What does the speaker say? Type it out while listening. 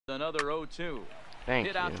Another 0-2. Thank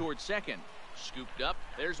Hit you. out towards second. Scooped up.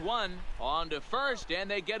 There's one. On to first,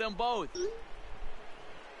 and they get them both.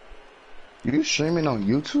 You streaming on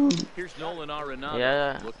YouTube? Here's Nolan Arenado.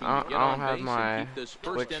 Yeah, Looking I to get don't on have base my and keep this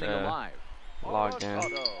first Twitch, inning alive. logged in.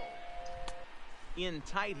 In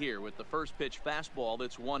tight here with the first pitch fastball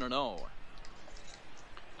that's 1-0.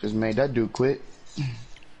 Just made that dude quit. Do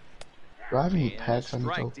I have any packs on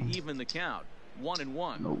this Strike to open? even the count.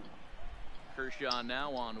 1-1. Nope. Kershaw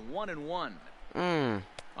now on 1-1.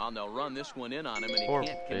 They'll run this one in on him, and he Poor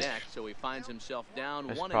can't pitch. connect, so he finds himself down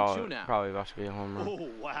It's 1-2 now. probably about to be a home run. Oh,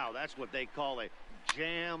 wow, that's what they call a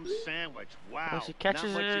jam sandwich. Wow, Once he catches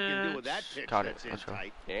not much you can it, do with that pitch caught that's it. in That's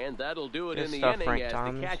right. tight. And that'll do it Good in the stuff, inning Frank as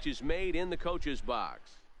Thomas. the catch is made in the coach's box.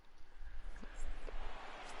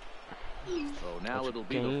 So now it'll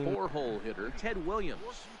be the four-hole hitter, Ted Williams.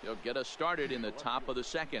 He'll get us started in the top of the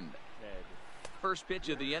second. First pitch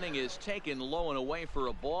of the inning is taken low and away for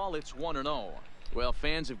a ball. It's 1-0. Well,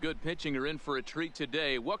 fans of good pitching are in for a treat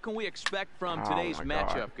today. What can we expect from today's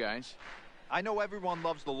matchup, guys? I know everyone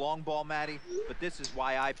loves the long ball, Matty, but this is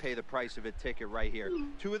why I pay the price of a ticket right here.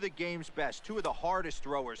 Two of the game's best, two of the hardest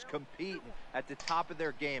throwers competing at the top of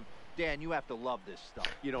their game. Dan, you have to love this stuff.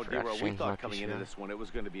 You know, D-Row, we thought coming into this one it was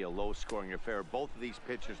going to be a low-scoring affair. Both of these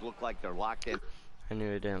pitchers look like they're locked in. I knew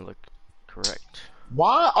it didn't look correct.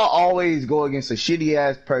 Why I always go against a shitty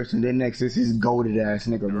ass person, then next is his goated ass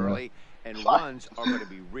nigga, bro? Early, and runs are going to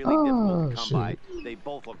be really difficult to come by. They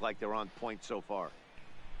both look like they're on point so far.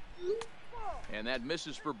 And that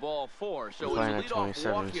misses for ball 4. So Playing it's at a leadoff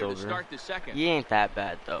walk 27 here to silver. start the second. He ain't that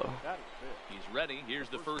bad though. He's ready. Here's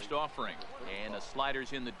the first offering. And the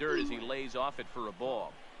slider's in the dirt as he lays off it for a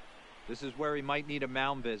ball. This is where he might need a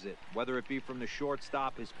mound visit, whether it be from the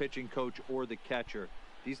shortstop, his pitching coach, or the catcher.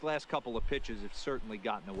 These last couple of pitches have certainly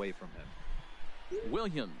gotten away from him.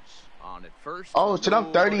 Williams on at first. Oh, so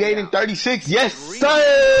I'm 38 and 36. Yes,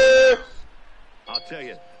 sir. I'll tell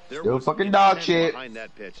you, there Still was fucking dog intent shit. behind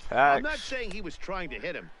that pitch. Facts. I'm not saying he was trying to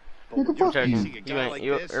hit him, but when Nigga, you're fuck you. facing a guy like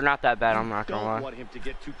this, You're not that bad. I'm not you gonna don't lie. want him to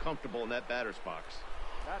get too comfortable in that batter's box.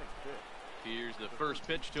 Here's the first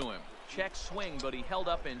pitch to him. Check swing, but he held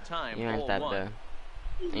up in time. You ain't Ball that 1. bad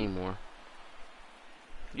anymore.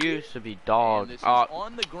 You used to be And dog. this is Oh,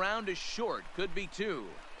 on the ground is short. Could be 2.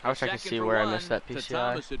 I wish I could Second see for where I one missed that to PCI.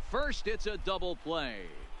 Thomas at first. It's a double play.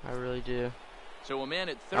 I really do. So a man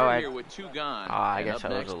at third Oh, here with 2 gone. I And guess up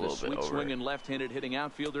I was next, a little the bit sweet over swinging it. left-handed hitting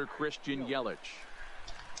outfielder Christian Yelich.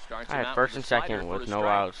 Starts I him had out first with and a slider second for with a no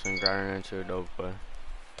strike. outs and grinding into a dope play.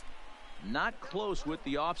 Not close with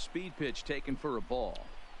the off-speed pitch taken for a ball.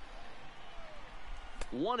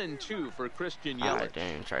 1-2 for Christian I Yelich.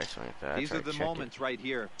 didn't try to swing at that. I These tried are the to check moments right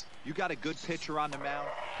here. You got a good pitcher on the mound.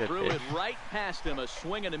 Good Threw pitch. it right past him. A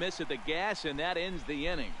swing and a miss at the gas, and that ends the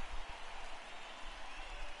inning.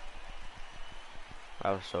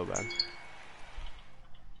 That was so bad.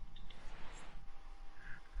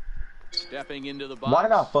 Stepping into the box. Why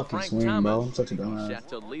did I fucking Frank swing, Thomas, bro? I'm such a dumbass. set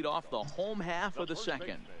to lead off the home half of the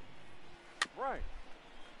second. Frank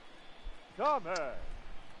Thomas.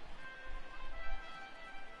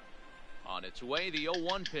 On its way, the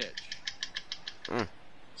 0-1 pitch.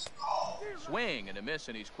 Swing and a miss,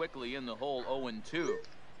 and he's quickly in the hole. 0-2.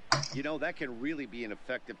 You know, that can really be an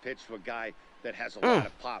effective pitch to a guy that has a lot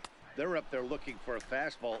of pop. They're up there looking for a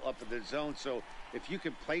fastball up in the zone, so if you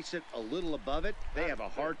can place it a little above it, they have a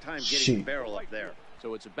hard time getting the barrel up there.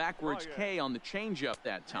 So it's a backwards K on the changeup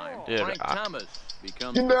that time. Dude, Frank Thomas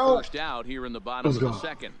becomes You the know- first out here in the bottom of the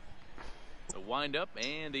second. The windup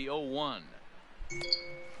and the 0-1.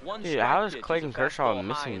 One Dude, strike how is pitch Clayton a Kershaw fastball high,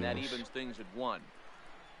 missing and that this? evens things at 1.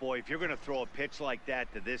 Boy, if you're going to throw a pitch like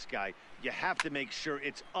that to this guy, you have to make sure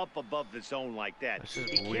it's up above the zone like that. This is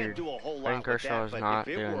He can't weird. do a whole Clayton lot with Kershaw that, is but not if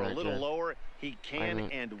it doing were a that little good. lower, he can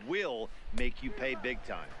mean- and will make you pay big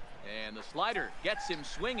time. And the slider gets him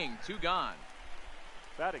swinging. 2 gone.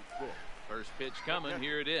 Batting fifth. First pitch coming.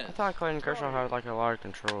 Here it is. I thought Clayton Kershaw had like a lot of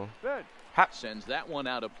control. Bench. Sends that one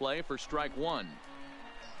out of play for strike 1.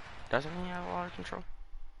 Doesn't he have a lot of control?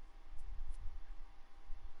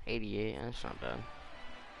 88, that's not bad.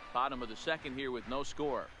 Bottom of the second here with no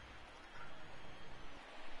score.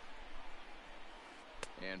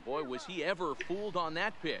 And boy, was he ever fooled on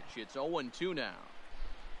that pitch. It's 0-2 now.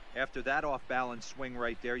 After that off-balance swing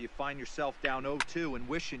right there, you find yourself down 0-2 and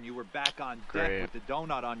wishing you were back on deck Great. with the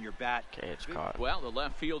donut on your bat. Okay, it's caught. Well, the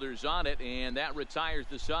left fielder's on it, and that retires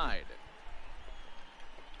the side.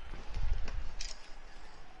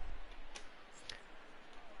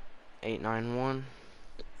 Eight, 9-1.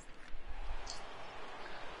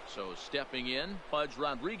 So stepping in, Pudge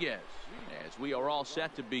Rodriguez, as we are all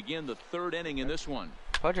set to begin the third inning in this one.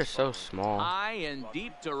 Pudge is so small. High and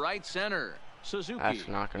deep to right center. Suzuki That's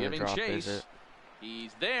not gonna giving drop, chase. is it?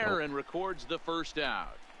 He's there Nope. and records the first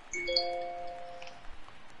out.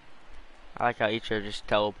 I like how Ichiro just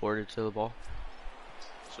teleported to the ball.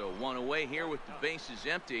 So one away here with the bases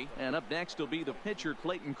empty. And up next will be the pitcher,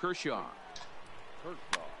 Clayton Kershaw. Kershaw.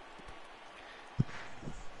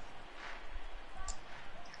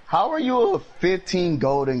 How are you a 15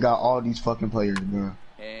 gold and got all these fucking players, bro?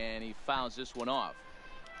 And he fouls this one off.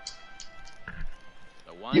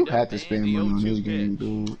 The You windup had to and spend the money on 0-2 this game, pitch.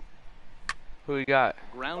 dude. Who we got?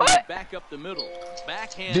 Grounded back up the middle.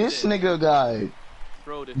 Backhanded. This nigga got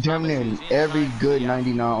Throw to damn near Thomas is every inside good the out.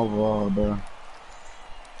 99 overall, bro.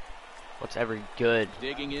 What's every good?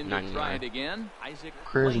 Digging in to 99. try it again. Isaac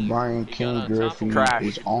Chris Blaine. Bryan, He King got on top Griffey of Trash.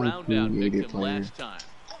 is the on ground out created victim player. last time.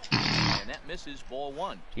 And that misses ball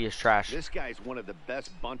one. He is trash. This guy's one of the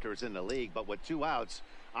best bunters in the league, but with 2 outs,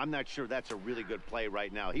 I'm not sure that's a really good play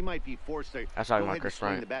right now. He might be forced to That's go talking ahead about and Chris swing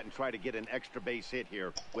Bryant. the bat and try to get an extra base hit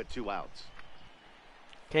here with 2 outs.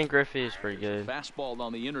 King Griffey is pretty good. Fastball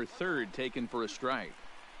on the inner third taken for a strike.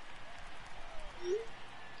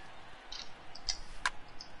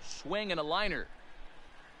 Swing and a liner.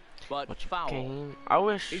 But What you foul. game? I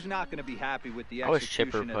wish. He's not going to be happy with the I wish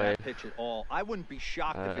Chipper execution of played. that pitch at all. I wouldn't be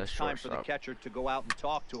shocked if it's time for the shortstop. catcher to go out and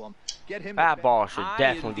talk to him. Get him That to ball should High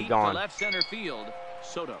definitely and be deep gone. To left center field.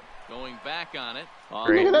 Soto going back on it. On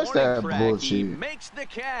Great. the Nigga, that's warning that track, He bullshit. makes the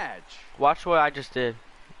catch. Watch what I just did.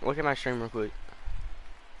 Look at my stream real quick.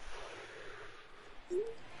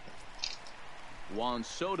 Juan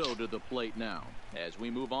Soto to the plate now as we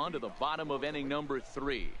move on to the bottom of inning number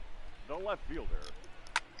 3. The left fielder.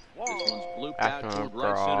 This one's blooped After out toward him,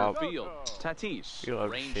 right center Grob. field. Tatis You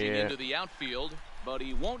love to see ranging it. into the outfield, but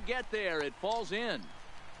he won't get there. It falls in.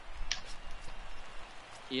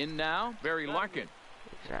 In now, Barry Larkin.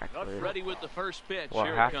 Exactly. Ready with the first pitch. What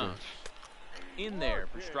Here happens? it comes. In there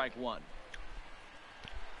for strike one.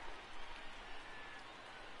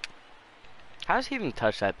 How does he even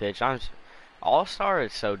touch that pitch? All-Star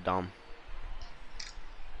is so dumb.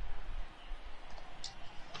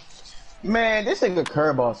 Man, this nigga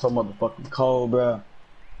curveball so motherfucking cold, bro.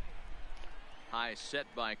 High set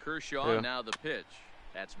by Kershaw. Yeah. Now the pitch.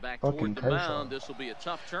 That's back Fucking toward the Kershaw. mound. This will be a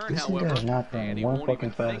tough turn, This nigga however. is not throwing And he one won't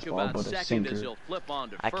even fucking think fastball, about but a second as sinker. he'll flip on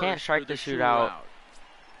to I first can't strike for the the sure shootout, out.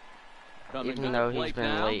 Coming even to the though he's plate been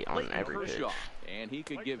now, late on Clayton every Kershaw. pitch. And he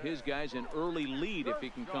could give his guys an early lead if he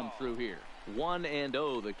can come through here.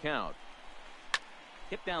 1-0 the count.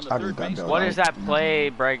 Hit down the I third just got base. done. What is that play,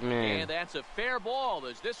 And Bregman? that's a fair ball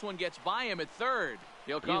as this one gets by him at third.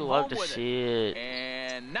 He'll You come love home to with it. see it.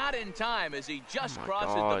 And not in time as he just Oh my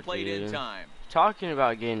crosses the God, plate in dude. time. Talking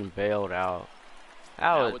about getting bailed out. That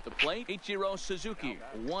Now was, at the plate, Ichiro Suzuki.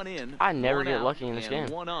 1 in, I never 1 get out, lucky in this and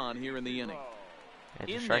game. 1 on here in the inning. had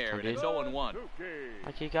to In strike there, him, and it's dude. 0-1.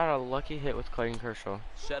 Like he got a lucky hit with Clayton Kershaw.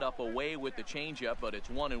 Set up away with the changeup, but it's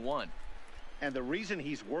 1-1. And the reason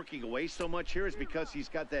he's working away so much here is because he's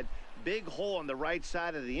got that big hole on the right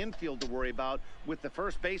side of the infield to worry about with the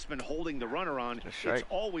first baseman holding the runner on. That's right. It's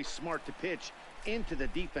always smart to pitch into the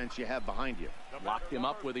defense you have behind you. Locked him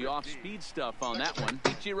up with the off-speed stuff on that one.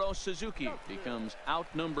 Ichiro Suzuki becomes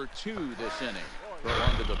out number 2 this inning. Throw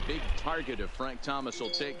onto the big target if Frank Thomas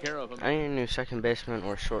will take care of him. I need a new second baseman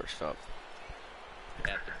or shortstop.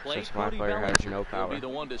 At the plate, Since my Cody player has Bellinger no will power. be the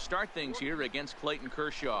one to start things here against Clayton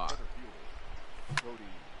Kershaw.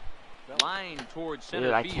 Line towards center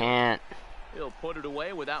Dude, I field. can't. He'll put it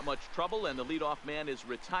away without much trouble, and the leadoff man is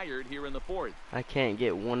retired here in the 4th. I can't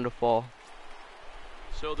get one to fall.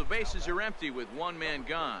 So the bases are empty with 1 man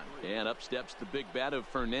gone. And up steps the big bat of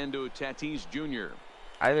Fernando Tatis Jr.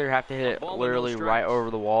 I either have to hit it Ball and no literally right strikes. over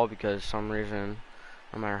the wall because some reason,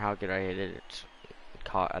 no matter how good I hit it, it's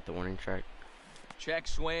caught at the warning track. Check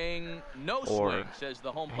swing, no Or swing, says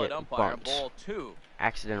the home plate hit umpire. bunts. Ball 2.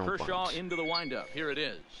 Accidental Kershaw bunts. into the windup. Here it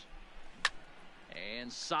is.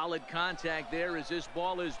 And solid contact there as this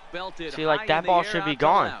ball is belted. See, like, high that in the ball air should be out to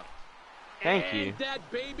gone. left. Thank And you.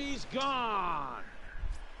 that baby's gone.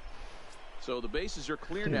 So the bases are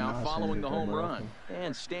clear Damn, now I was following saying the that home more run.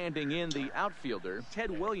 And standing in the outfielder,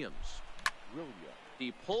 Ted Williams.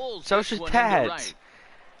 He pulls So this should one into Ted. right.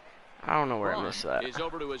 I don't know where I Braun missed that. is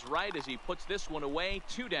over to his right as he puts this one away.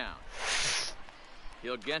 2 down.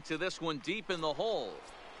 He'll get to this one deep in the hole.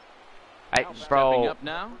 Stepping Bro, up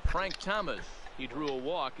now, Frank Thomas. He drew a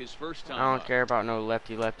walk his first time. I don't up. care about no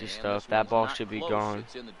lefty-lefty And stuff. this That one's ball not should be close. gone.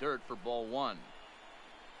 It's in the dirt for ball 1.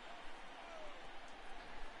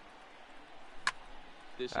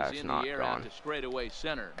 This That's is in the not air gone. out to straightaway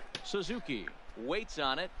center. Suzuki waits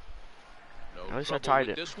on it. No At least I trouble tied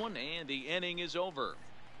with it. this one, and the inning is over.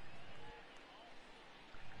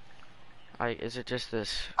 Like, is it just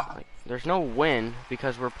this? Like, there's no win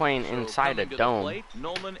because we're playing So inside a coming to the dome. plate,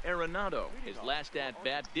 Nolan Arenado. His last at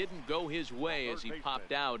bat didn't go his way as he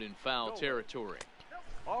popped out in foul territory.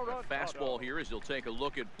 A fastball here as he'll take a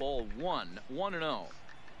look at ball 1, 1-0.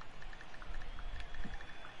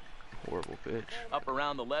 Horrible pitch. Up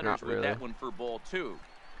around the letters Not with really. that one for ball 2.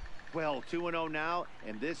 Well, 2-0 now,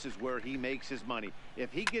 and this is where he makes his money.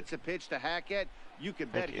 If he gets a pitch to Hackett, you can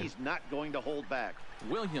bet Thank you. he's not going to hold back.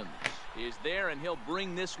 Williams is there, and he'll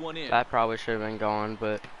bring this one in. That probably should have been gone,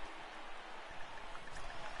 but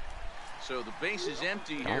So the base is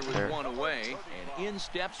empty here Don't with care. one away, and in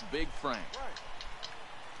steps Big Frank.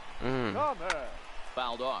 Come here.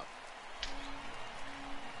 Fouled off.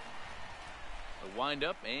 The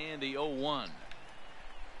windup and the 0-1.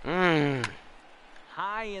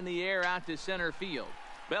 High in the air out to center field.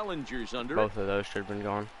 Bellinger's under both of those should have been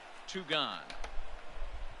gone. 2 gone.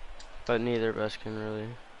 But neither of us can really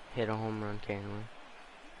hit a home run, can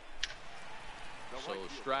we? So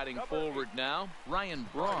striding forward now, Ryan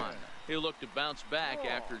Braun. He'll look to bounce back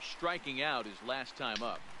after striking out his last time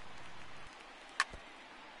up.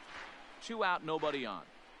 2 out, nobody on.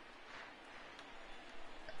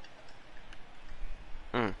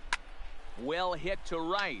 Well hit to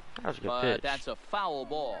right, That was a good but pitch. that's a foul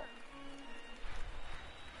ball.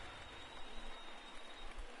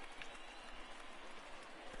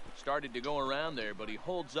 Started to go around there, but he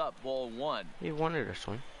holds up ball 1. He wanted a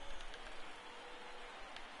swing.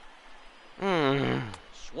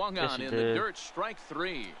 Swung Yes, on he in the did. dirt, strike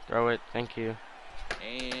 3. Throw it. Thank you.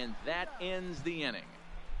 And that ends the inning.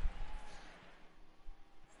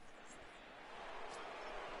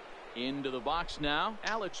 Into the box now,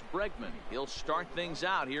 Alex Bregman. He'll start things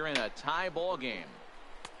out here in a tie ball game.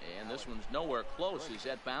 And this one's nowhere close as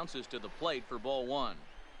that bounces to the plate for ball 1.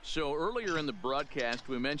 So earlier in the broadcast,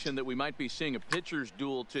 we mentioned that we might be seeing a pitcher's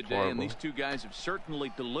duel today, Horrible. and these two guys have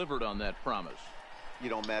certainly delivered on that promise. You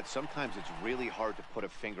know, Matt, sometimes it's really hard to put a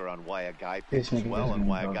finger on why a guy This pitches nigga well just and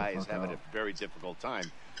why a gonna guy go the is fuck having out. a very difficult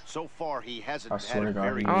time. So far, he hasn't I had swear a to God,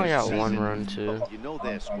 very he I only good got season. one run, too. But you know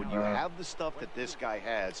this, when you have the stuff that this guy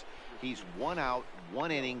has, he's 1 out, 1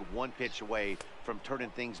 inning, 1 pitch away from turning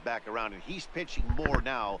things back around, and he's pitching more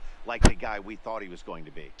now like the guy we thought he was going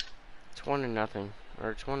to be. It's 1-0, or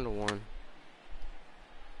it's 1-1.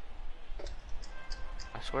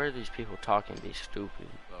 I swear these people talking be stupid.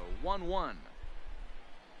 The 1-1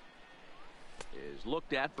 is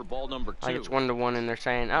looked at for ball number 2. Like it's 1-1, and they're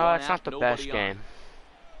saying, "Oh, One that's out, not the best nobody on. game."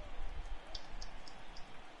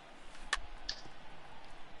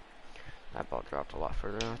 That ball dropped a lot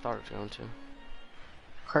further than I thought it was going to.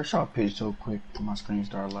 Kershaw pitched so quick, my screen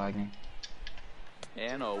started lagging.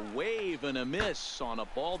 And a wave and a miss on a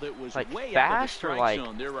ball that was Like way out of the fast or strike like-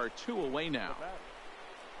 zone. There are 2 away now.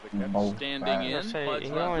 Both Standing bad. in, Let's say Pudge he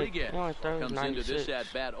only Rodriguez throws comes into this 96.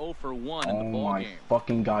 at bat 0 for 1 in Oh the ball my game.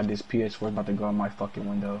 fucking God, this PS4 is about to go in my fucking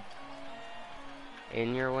window.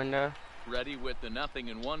 In your window? Ready with the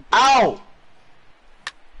 0-1. Ow!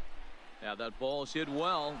 Now that ball is hit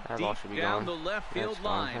well, That deep ball should be down gone. the left That's field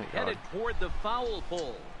gone, line, thank headed God. toward the foul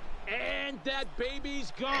pole. And that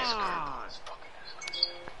baby's gone.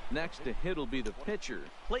 Next to hit will be the pitcher,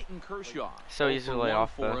 Clayton Kershaw. So 0 easy to for lay 1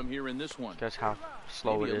 off, for though. him here in this one. Just how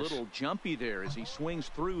slow Maybe it a is. little jumpy there as he swings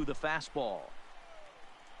through the fastball.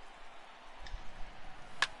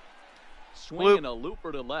 Swinging a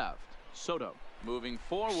looper to left. Soto moving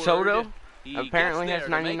forward. Soto He apparently gets has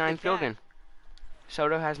there to make 99 the catch. fielding.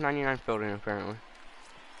 Soto has 99 fielding apparently.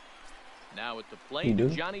 Now at the He plate, do?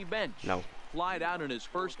 Johnny Bench. No. Flied out in his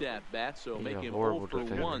first at bat, so He's make a him 0 horrible for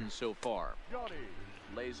defender. 1 so far. Johnny.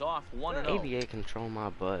 Lays off 1-0. ABA control my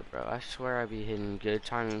butt, bro. I swear I be hitting good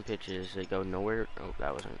timing pitches. They go nowhere. Oh,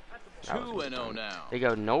 that wasn't. That wasn't 2-0 good. now. They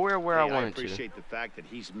go nowhere where I Hey, wanted to. appreciate the fact that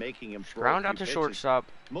he's making him throw Ground a out few to pitches. shortstop,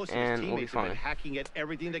 Most of his and we'll be teammates have been fine. hacking at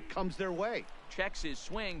everything that comes their way. Checks his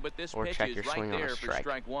swing, but this Or pitch check is your right swing on a there for strike.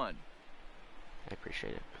 strike 1. I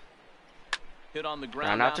appreciate it. Hit on the Ground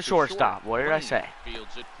ground out to shortstop. short. What did I Clean. say?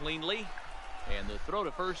 Fields it cleanly. And the throw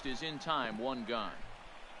to first is in time, 1 gone.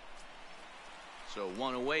 So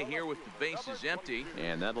 1 away here with the bases empty.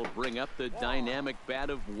 And that'll bring up the dynamic bat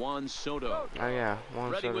of Juan Soto. Oh yeah,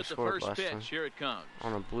 Juan Ready Soto with the scored first last pitch. time Here it comes.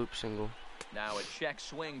 on a bloop single. Now a check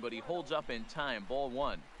swing, but he holds up in time. Ball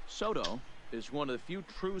 1. Soto is one of the few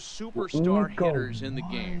true superstar Nico, hitters in the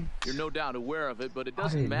game. You're no doubt aware of it, but it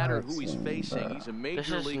doesn't did matter not who he's see facing. that. He's a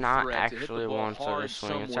major is league not threat to hit actually the ball Juan Soto hard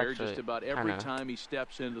swing. It's somewhere actually just about every kinda time he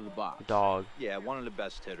steps into the box. Dog. Yeah, one of the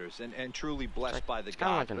best hitters, and truly blessed like- by the it's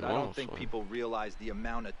kinda God. like a But I normal don't think swing. people realize the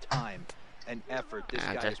amount of time and effort this Ah,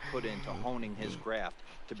 guy just- has put into honing his craft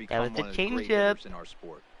to become was the one of the great changeup. hitters in our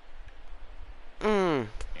sport. Mm.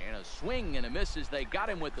 And a A swing and a miss as they got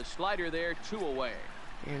him with the slider there, 2 away.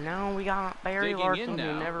 And now we got Barry Digging Larkin, in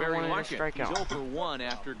now, who never Barry wanted Larkin. to strike He's out. 0 for 1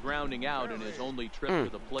 after grounding out in his only trip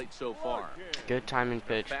to the plate so far. Good timing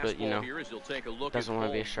pitch, but you know, here as he'll take a look doesn't at want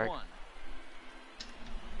to be a ball strike. 1.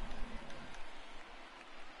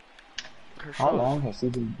 How long has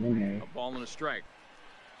Caesar been here? A ball and a strike.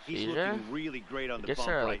 He's Caesar? looking really great on the Gets bump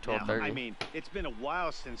there at right like now. 12:30. I mean, it's been a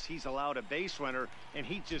while since he's allowed a base runner, and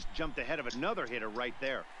he just jumped ahead of another hitter right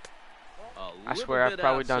there. I swear I've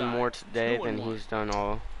probably done more today than he's done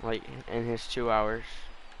all, like, in his 2 hours.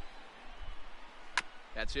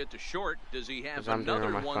 That's it to short. Does he have 'Cause I'm doing it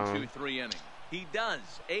another on my 1, 2, phone. 3 inning? He does.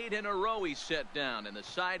 8 in a row he's set down, and the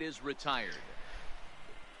side is retired.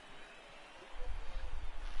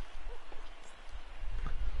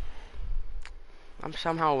 I'm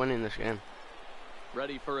somehow winning this game.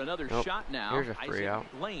 Ready for another Nope. shot now. Here's a 3 Isaac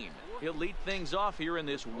out. Lane. He'll lead things off here in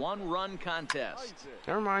this 1-run contest.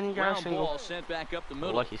 Never mind, you got a Ground single. ball sent back up the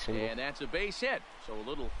middle. Lucky single. And that's a base hit. So a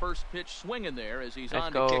little first pitch swinging there as he's Let's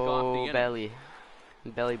on to kick off the go inning.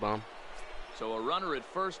 belly bomb. So a runner at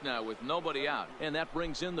first now with nobody out. And that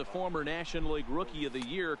brings in the former National League Rookie of the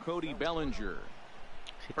Year, Cody Bellinger.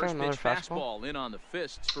 Is he First throwing another pitch fastball? fastball in on the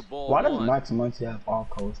fists for ball Why does 1. Max Muncy have all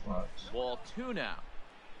cold spots? Ball 2 now.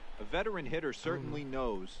 A veteran hitter certainly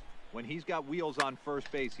knows when he's got wheels on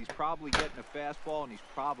first base, he's probably getting a fastball and he's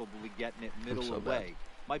probably getting it middle so away.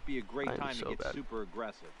 Might be a great I'm time so to get bad. super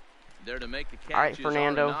aggressive. There to make the catch All right, is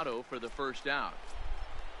Fernando. Arenado for the first out.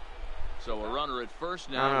 So a runner at first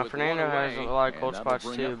I now don't know, with Fernando one has away, a lot of and cold that'll spots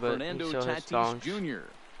bring too, up but he Fernando still hits Tatis dongs.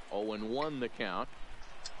 Jr. 0-1 the count.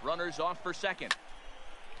 Runners off for second.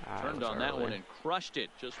 Turned on that one and crushed it.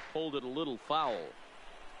 Just pulled it a little foul.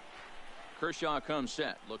 Kershaw comes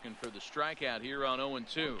set, looking for the strikeout here on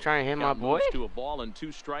 0-2. Trying to hit my Count boy? moves to a ball and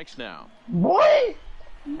 2 strikes now. Boy!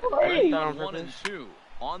 Right down on 1 and purpose. 2.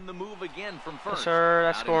 On the move again from first. Yes, sir,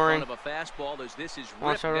 that's Out scoring. in front of a fastball as this is Well,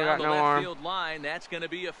 ripped sir, we down got the no left arm. field line. That's going to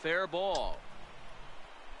be a fair ball.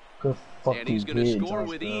 Good fucking And he's going to hit, score Josh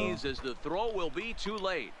with Bell. ease as the throw will be too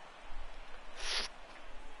late.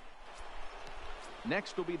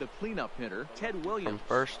 Next will be the cleanup hitter, Ted Williams. From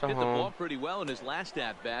first to Hit the home. ball pretty well in his last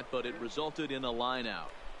at-bat, but it resulted in a line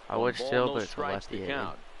out. I would One ball, still, no but it's a strikes to lefty.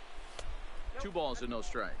 count. 2 balls and no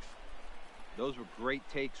strikes. Those were great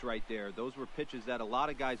takes right there. Those were pitches that a lot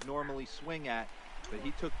of guys normally swing at, but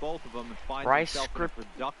he took both of them and finds Bryce himself in a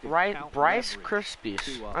productive count Bryce leverage. Krispies.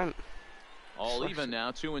 2-0. I'm All even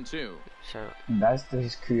now, 2-2. so That's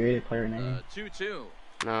his creative player name. 2-2.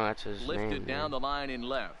 no, that's his Lifted name. down man. the line in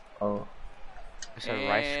left. Oh. I said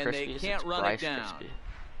Rice and they Krispies. can't It's run it Bryce down. Krispies.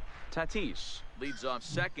 Tatis leads off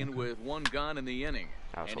second with 1 gun in the inning.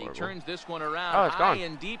 That was And he horrible. turns this one around Oh, it's high gone.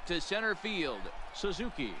 and deep to center field.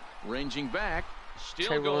 Suzuki ranging back, still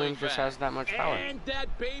Ted going Williams back. just has that much power. And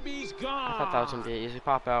that baby's gone. I thought that was gonna be an easy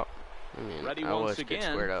pop out. I mean, Ready I once was get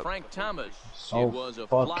again, squared up. Frank Thomas. So it was a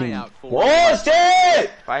fucking flyout for bullshit!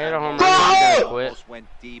 If I hit a home run, Go! I'm gonna quit. Almost went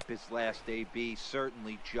deep his last AB.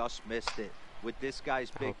 Certainly just missed it. With this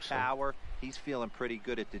guy's I big hope so. power, he's feeling pretty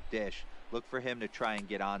good at the dish. Look for him to try and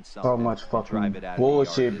get on something. So much and fucking drive it out of the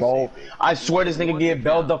bullshit, yard. bro. I swear this nigga get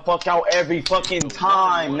bailed the fuck out every fucking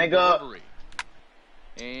time, nigga.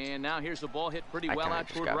 And now here's the ball hit pretty I well kinda out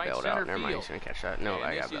just toward got right bailed center out. Never mind, field. he's gonna catch that. No, And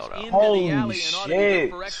I this got is bailed out. into Holy the alley and ought to be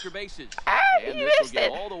shit. good for extra bases. Ah, And he this will missed get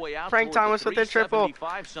it. all the way out Frank toward Thomas the with the triple.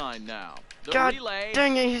 375 sign now. The God relay,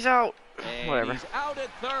 dang it, he's out. and Whatever. he's out at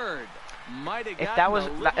third. Might have If gotten that was a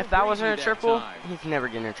little if that wasn't a breezy triple, that time. he's never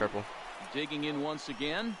getting a triple. Digging in once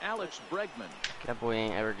again, Alex Bregman. That boy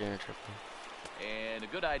ain't ever getting a triple. And a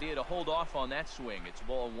good idea to hold off on that swing. It's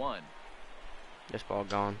ball 1. This ball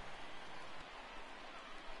gone.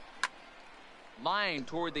 Line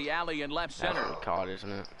toward the alley and left That's center. what caught, isn't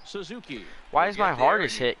it? Suzuki. Why will is my get there,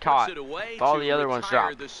 hardest and he hit puts caught? it away If all to the other ones retire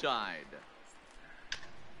dropped. the side.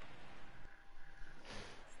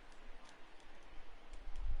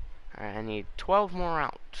 Alright, I need 12 more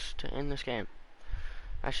outs to end this game.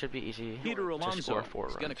 That should be easy Peter to Alonso score 4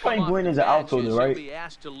 is gonna runs. come Tony off Gwynn the is an bench outfielder, as he'll right? be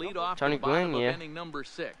asked to lead off Tony the bottom Gwynn, of yeah. inning number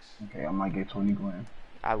 6. Okay, I might get Tony Gwynn.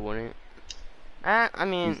 I wouldn't. I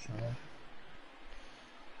mean,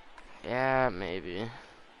 yeah, maybe.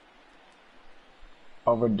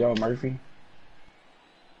 Over Dale Murphy.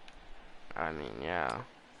 I mean, yeah.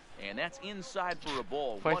 And that's inside for a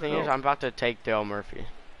ball. Funny thing is, I'm about to take Dale Murphy.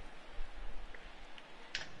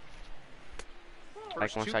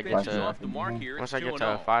 First once two I get pitches to- off the mark here, Once it's I get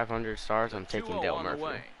 2-0. to 500 stars, I'm The taking 2-0 Dale on the Murphy.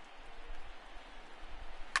 way.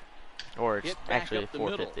 Or it's Hit back actually up the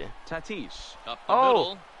middle. 450. Tatis up the Oh,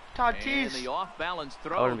 middle. And Tatis! the off-balance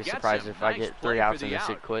throw I wouldn't be gets surprised him. if I Nice get play 3 for outs the in this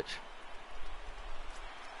out. Twitch.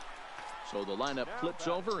 So the lineup flips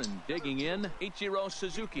over and digging in, Ichiro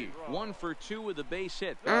Suzuki. 1 for 2 with a base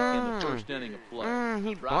hit back in the first inning of play.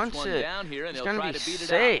 He Drops bunts one it. down here, and He's they'll gonna try be to beat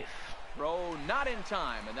safe. it out. Throw not in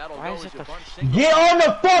time, and that'll Why go is as it a the bunt single. Get on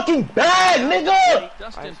the fucking bag, nigga!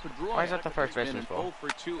 Dustin Pedroia. Why is that the first It's been baseman's an ball? 0 for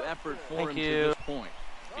 2 effort for Thank him you. to this point.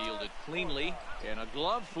 Fielded cleanly, and a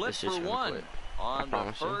glove flip This is for gonna 1. quit. On the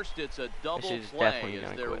promise you. first, it's a double is play definitely as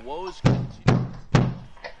gonna their quit. woes continue.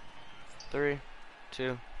 3,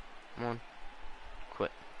 2, 1.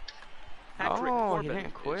 Quit. Patrick Oh, he Corbin didn't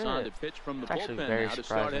is quit. on to pitch from the It's actually bullpen very now to start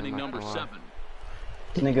surprising, inning I'm not number gonna lie. 7.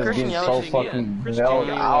 Niggas Christian getting so Yelich fucking Christian bailed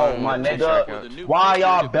Yelich out, my with the nigga. strikeout. Why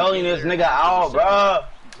y'all bailing this nigga out, bruh?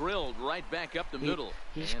 Drilled right back up the middle.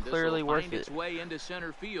 he's And this clearly will worth find it. its way into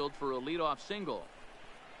center field for a leadoff single.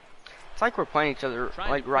 It's like we're playing each other,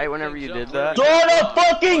 like right whenever you did that. Throw the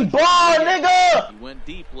fucking ball, nigga! He went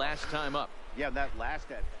deep last time up. Yeah, that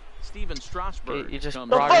last at Steven Strasburg You just comes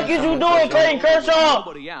brought The in fuck is you someone doing, for Clayton the- Kershaw?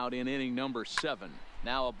 Nobody out in inning number 7.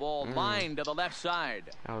 Now a ball lined to the left side.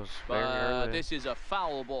 That was very But early. this is a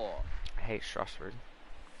foul ball. I hate Strasburg.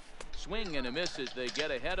 Swing and a miss as they get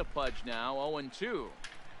ahead of Pudge now, 0-2.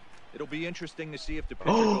 It'll be interesting to see if the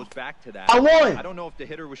pitcher goes back to that. I won! I don't know if the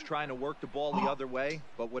hitter was trying to work the ball the other way,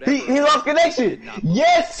 but whatever. He lost connection!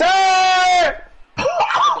 Yes, sir!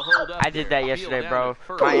 I did that yesterday, bro.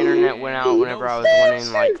 My internet went out whenever I was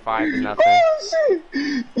winning like 5-0.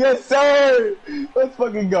 Bullshit. Yes, sir! Let's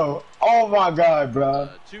fucking go. Oh my god, bro.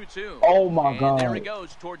 2-2. Oh my and god. There he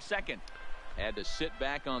goes towards second. Had to sit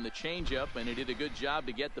back on the changeup, and he did a good job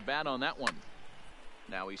to get the bat on that one.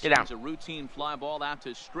 Now he Get sends a routine fly ball out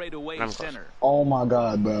to straightaway I'm center. Oh my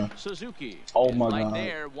god, bro. Suzuki. Oh is my right god.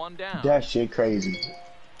 there, 1 down. That shit crazy.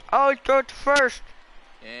 Oh, he threw it to first.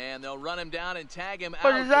 And they'll run him down and tag him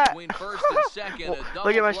What out is that? between first and second. A double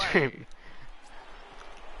Look at my play. stream.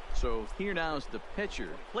 So here now's the pitcher,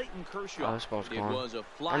 Clayton Kershaw. Oh, this ball's It gone. was a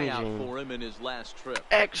I need flyout Gene. for him in his last trip.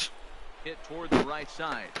 X. Hit toward the right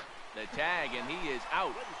side. The tag, and he is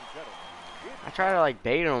out. I tried to like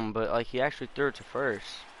bait him, but like he actually threw it to first.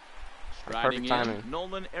 Striding Perfect timing. in,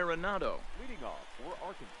 Nolan Arenado. Leading off for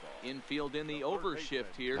Arkansas. Infield in the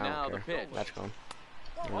overshift here. I Now don't the care. pitch. That's gone.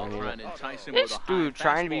 Trying to entice him This with a high dude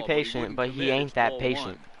trying to be fastball, patient, wouldn't but he commit. ain't It's that ball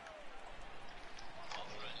patient. 1.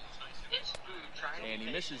 And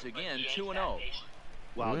he misses again, 2-0.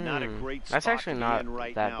 Wow, not a great That's spot actually to be not in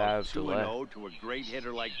right that now. bad of 2-0 to a great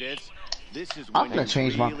hitter like this. This is I'm when gonna you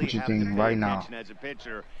change my really pitching have to thing pay right now. attention as a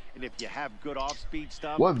pitcher. And if you have good off-speed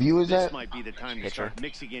stuff, What view is this that? might be the time to Pitcher. start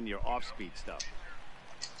mixing in your off-speed stuff.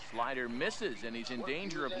 Slider misses, and he's in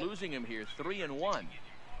danger of losing him here, 3-1.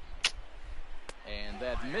 And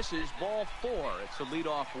that misses, ball 4. It's a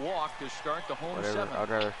leadoff walk to start the home Whatever. 7. I'd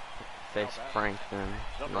rather face Frank than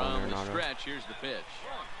Around the Ronaldo. stretch, here's the pitch.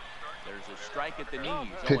 There's a strike at the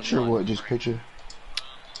knees. Pitcher 0-1. what? Just pitcher?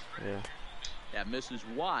 Yeah. That misses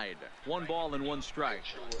wide. 1 ball and 1 strike.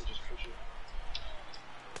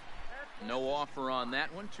 No offer on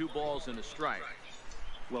that one. 2 balls and a strike.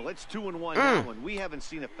 Well, it's 2-1 now, and we haven't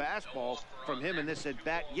seen a fastball from him in this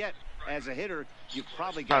at-bat yet. As a hitter, you've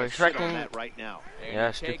probably got to he's sit on striking. that right now. And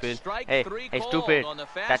Yeah, he takes stupid. strike Hey, 3 hey, called stupid. on the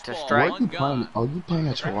That's a fastball. strike. What you 1 playing? gone. Oh, you playing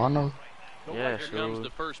at Toronto? Yeah, Here comes so the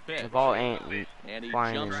first pitch. the ball ain't And he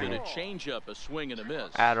flying jumps in at a here changeup, a swing and a miss.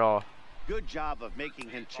 at all. Good job of making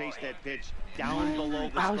him chase that pitch down below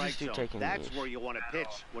the How is strike this dude zone. taking That's these? where you want to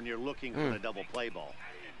pitch when you're looking for the double play ball.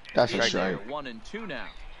 That's a He's strike. there, 1-2 now.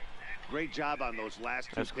 Great job on those last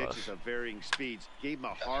 2 That's pitches close. of varying speeds. Gave him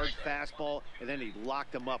a hard fastball, and then he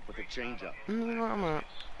locked him up with a changeup.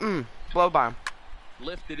 Blow by him.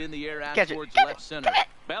 Lifted in the air out Catch it. towards Catch left center.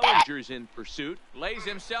 Bellinger's in pursuit. Lays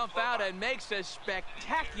himself out and makes a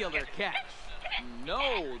spectacular catch.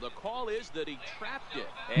 No, the call is that he trapped it.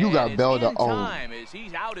 You And got it's Bell to in own. time as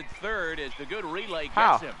he's out at third as the good relay gets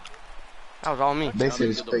How? him. That was all me. They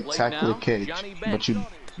said spectacular catch, but you,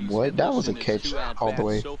 what? That was a catch all the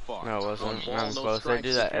way. So far. No, it wasn't. One Not ball, as no close. They strikes do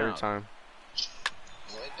to that every count. time.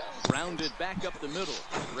 Rounded back up the middle,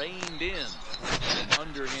 reined in. An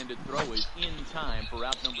underhanded throw is in time for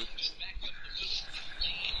out number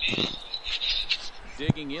 3.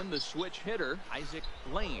 Digging in the switch hitter, Isaac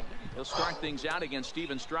Lane. He'll start things out against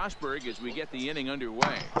Steven Strasburg as we get the inning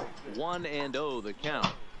underway. 1-0 the count.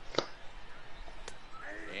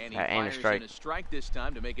 And he That ain't a fires strike. in a strike this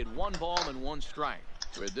time to make it 1 ball and 1 strike.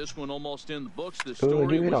 With this one almost in the books, the Ooh, story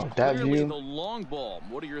give it was off that clearly view. the long ball.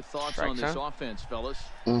 What are your thoughts Strike on this zone? offense, fellas?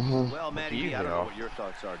 Well, Manny, You I don't know know. what your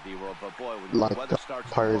thoughts are, D-Roll, but boy, when Like the weather the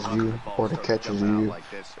starts to umpire's warm up and view the ball or the starts catcher's jumping out view.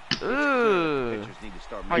 like this, it's clear Ooh. that pitchers need to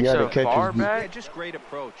start Like Yeah, so the catcher's far view. Yeah, back? just great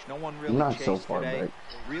approach. No one really Not chased so far today. back.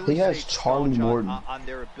 Really He has stayed Charlie staunch Morton. on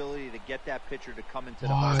their ability to get that pitcher to come into the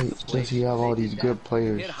Why heart of the plate. does he have They all did these that. good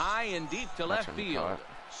players? Hit high and deep to left when you field. caught it.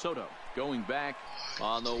 Soto going back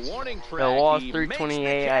on the warning track. The wall's He 328.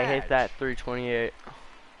 makes the I hit catch. that 328.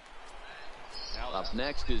 Up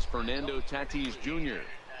next is Fernando Tatis Jr.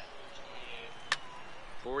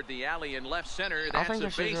 Toward the alley in left center. don't That's think a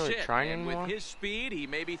this is base really hit. trying And with anymore. his speed, he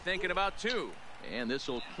may be thinking about two. And this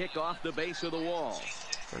will kick off the base of the wall.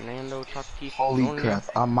 Fernando Tatis Holy Jr. crap!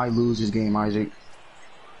 I might lose this game, Isaac.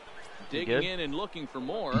 Digging good? in and looking for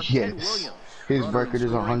more. Ted Yes. Williams. His Runner in record is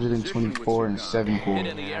scoring 124 and position with 74. Hit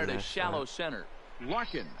in the Yeah, air to that's shallow right. center.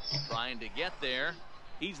 Larkin trying to get there.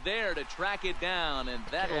 He's there to track it down, and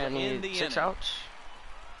that'll I end need the 6 inning. outs.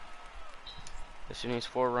 This needs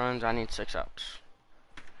 4 runs. I need 6 outs.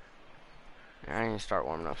 I need to start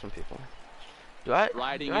warming up some people. Do I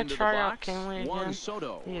Riding do I into the try out box, Kinley Juan again?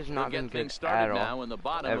 Soto. He has He'll not get been good things started at all. now in the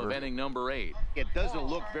bottom of Ever. inning number 8. It doesn't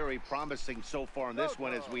look very promising so far in this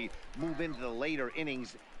one as we move into the later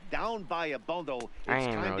innings. Down by a bundle, it's I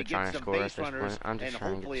ain't time really to trying get to some score at base this runners point. I'm just and trying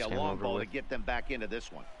to get hopefully this a game long over ball to with. get them back into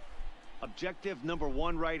this one. Objective number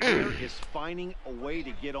 1 right here is finding a way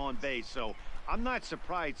to get on base. So I'm not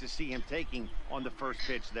surprised to see him taking on the first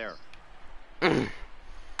pitch there.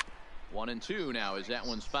 1-2 now as that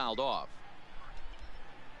one's fouled off.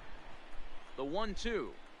 The 1-2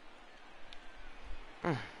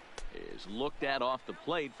 is looked at off the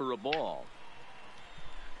plate for a ball.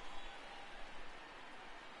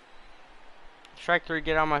 Strike 3,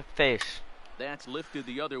 get out of my face. That's lifted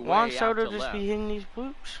the other way Juan out Soto to just left. be hitting these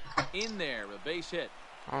bloops. In there, a base hit.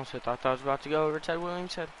 I honestly thought that was about to go over Ted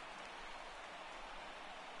Williams' head.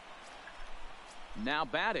 Now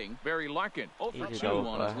batting, Barry Larkin. 0 for Easy 2 double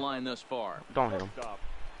on play. his line thus far. Don't hit him.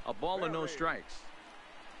 A ball and no strikes.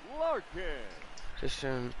 Larkin. Just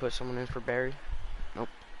to put someone in for Barry.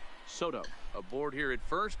 Soto aboard here at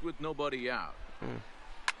first with nobody out.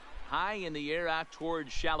 High in the air out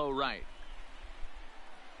towards shallow right.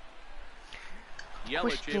 Yelich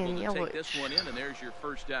Christian able to Yelich. take this one in, and there's your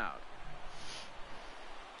first out.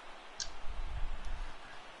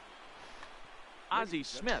 Ozzie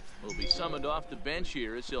Smith will be summoned off the bench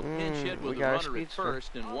here as he'll pinch hit we with a got a runner at speedster.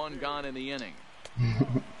 first and 1 gone in the inning.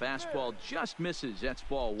 Fastball just misses. That's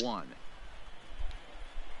ball 1.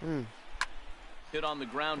 Hit on the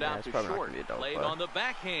ground Yeah, out it's to probably not short. gonna be a double Played play. on the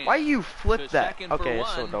backhand. Why you To flip that? second for Okay, it's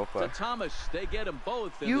one. still double To play. Thomas, they get them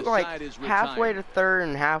both, and You the like side is halfway to retired. third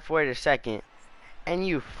and halfway to second, and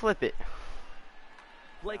you flip it.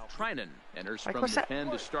 Blake Trinan enters Like, from what's the that?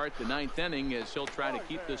 pen to start the 9th inning as he'll try to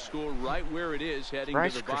keep the score right where it is heading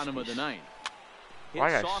Rice to the bottom of the Krispies. 9th.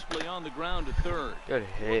 Why Hit guys? softly on the ground to third. Good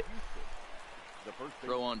hit.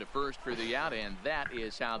 Throw on to first for the out, and that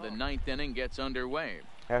is how the 9th inning gets underway.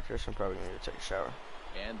 After this, I'm probably gonna take a shower.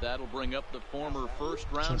 And that'll bring up the former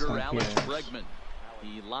first-rounder like Alex yes. Bregman.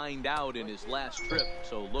 He lined out in his last trip,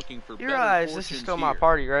 so looking for You better realize this fortunes is still my here.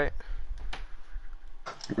 party, right?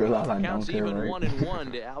 You realize I don't Counts care, even right?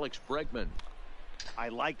 1-1 to Alex Bregman. I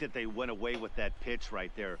like that they went away with that pitch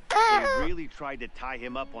right there. They really tried to tie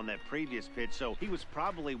him up on that previous pitch, so he was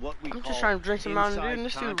probably what we I'm call just trying to drink some Mountain Dew, inside and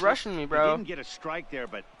this dude contact. rushing me, He bro. didn't get a strike there,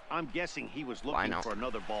 but I'm guessing he was Why looking not? for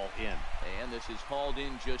another ball in. And this is hauled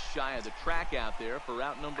in just shy of the track out there for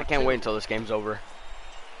out number I can't 2. wait until this game's over.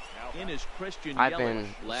 In is Christian I've Yelich.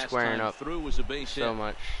 been Last squaring time up through was a base so hit.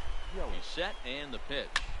 much. He's set and the pitch.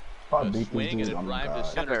 If I A beat this swing and dude, a oh my drive to God.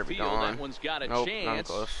 center better be field. gone. That one's got a Nope, not chance.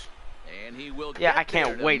 close. And he will Yeah, get I can't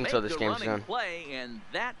there to wait until make this the game's running done. play, and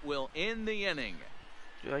that will end the inning.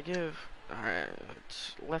 Do I give? Alright,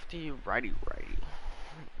 it's lefty, righty, righty.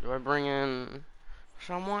 Do I bring in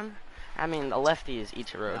someone? I mean, the lefty is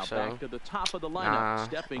Ichiro, Now so back to the top of the lineup. Nah,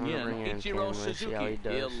 Stepping I'm in, gonna bring in Ichiro Kenley, see how he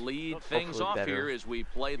Suzuki. He'll does. lead things Hopefully off better. here as we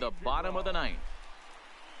play the bottom of the 9th.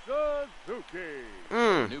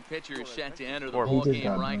 Suzuki. New pitcher set to enter the Or- He ball just game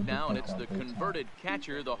got right another now, and pick it's on the base. converted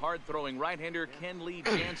catcher, the hard-throwing right-hander Ken Lee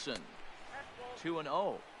Jansen.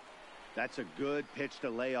 2-0. That's a good pitch to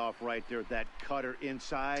lay off right there, that cutter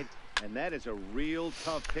inside. And that is a real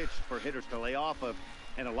tough pitch for hitters to lay off of.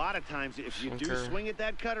 And a lot of times, if you do Sinker. swing at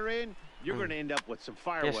that cutter in, you're going to end up with some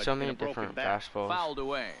firewood there's so and many a broken different bat. fastballs. Fouled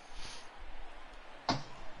away.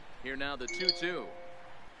 Here now the 2-2.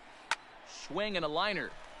 Swing and a liner.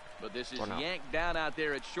 But this is One out. yanked down out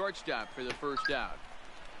there at shortstop for the first out.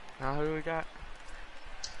 Now who do we got?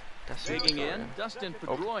 That's Digging it. in, Dustin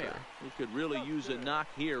Pedroia, who could really use a knock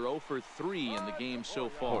here. 0 for 3 in the game so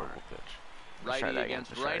far. Horrible pitch. Let's try Righty that again.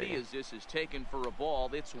 against Let's try that righty again. as this is taken for a ball.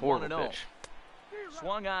 It's Horrible 1-0. pitch.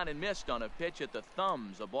 Swung on and missed on a pitch at the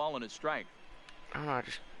thumbs. A ball and a strike. I don't know. I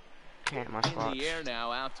just can't hit my In spots. the air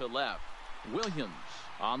now, out to left. Williams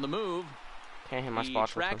on the move. Can't hit my He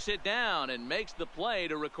spots. tracks it down and makes the play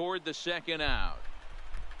to record the second out.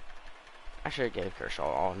 I should have gave Kershaw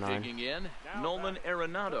all 9. Digging in, Nolan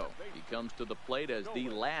Arenado. He comes to the plate as the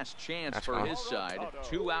last chance That's for fine. his side.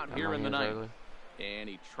 2 out here in the ninth. Early. And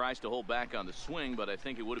he tries to hold back on the swing, but I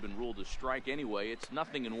think it would have been ruled a strike anyway. It's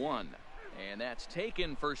 0-1. And that's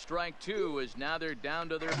taken for strike 2, as now they're down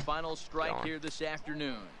to their final strike Gone. here this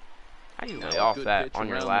afternoon. How do you Now lay a off good that pitch on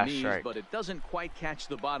your around the last knees, strike? but it doesn't quite catch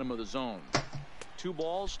the bottom of the zone. 2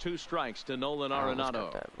 balls, 2 strikes to Nolan I almost Arenado.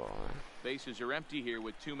 got that ball in. Bases are empty here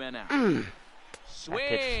with 2 men out. Mm. Swing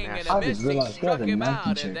pitch and is a nasty. I just miss. He realized he struck has a him Nike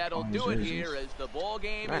out, check and that'll on do his it jerseys. here as the ball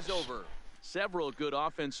game Nice. is over. Several good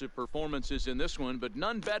offensive performances in this one, but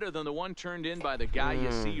none better than the one turned in by the guy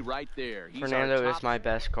you see right there. He's Fernando our top is my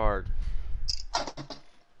best card.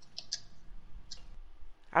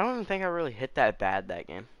 I don't even think I really hit that bad that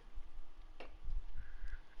game.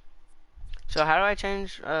 So how do I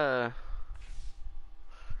change the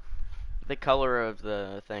color of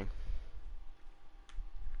the thing?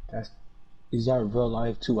 Is that real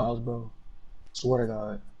life 2 outs, bro? Swear to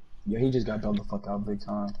God. Yeah, he just got bailed the fuck out big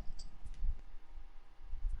time.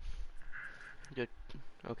 Good.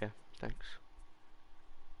 Okay, thanks.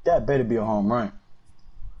 That better be a home run.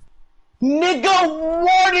 Nigga,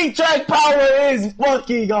 warning track power is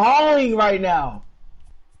fucking hauling right now.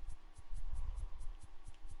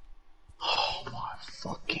 Oh my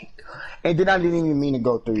fucking God. And then I didn't even mean to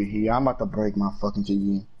go through here. I'm about to break my fucking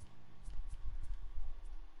TV.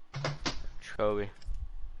 Kobe.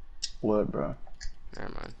 What, bro? Never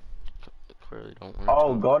mind. Clearly don't want.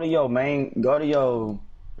 Oh, go to your main. Go to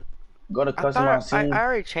customize I scene.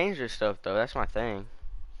 already changed this stuff though. That's my thing.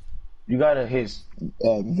 You gotta hit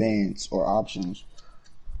advance or options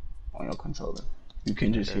on your controller. You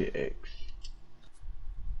can just hit X.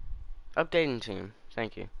 Updating team.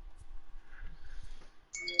 Thank you.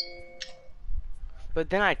 But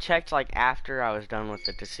then I checked like after I was done with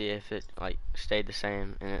it to see if it like stayed the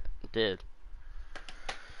same, and it did.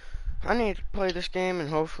 I need to play this game and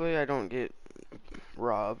hopefully I don't get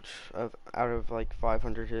robbed of out of like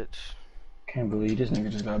 500 hits. Can't believe this nigga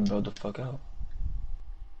just got bailed the fuck out.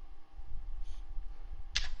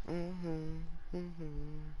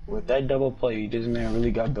 With that double play, this man really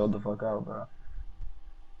got bailed the fuck out, bro.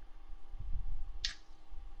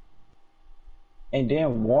 And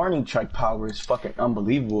then warning track power is fucking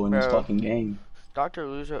unbelievable in this Bro. fucking game. Dr.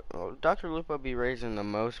 Lupo be raising the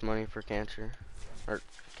most money for cancer, or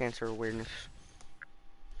cancer awareness.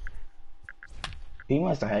 He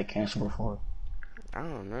must have had cancer before. I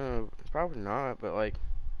don't know, probably not, but like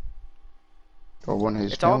Or one of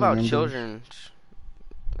his it's all family about members. children's.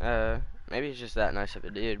 Maybe it's just that nice of a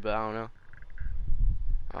dude, but I don't know.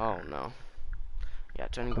 Oh no. Yeah,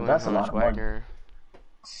 Tony Gwynn, That's a lot Honus of money. Wagner.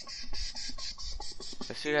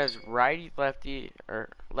 This dude has righty, lefty, or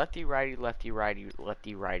lefty, righty, lefty, righty,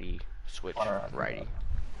 lefty, righty, switch, righty.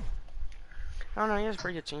 I don't know, he has a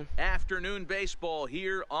pretty good team. Afternoon baseball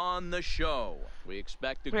here on the show. We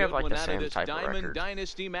expect a We good have, like, one the out of same this type of Diamond record.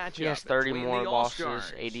 Dynasty matchup. He has 30 between more the losses,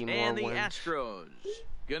 All-Stars 80 more and the wins. Astros.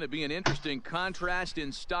 Going to be an interesting contrast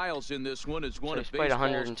in styles in this one as one So of he's played baseball's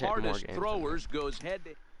 110 more hardest games. throwers goes head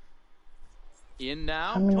in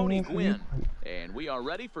now. How many Tony games have you Gwynn, and we are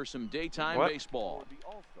ready for some daytime What? baseball.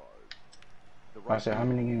 I said, how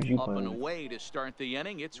many games you Up and played? away to start the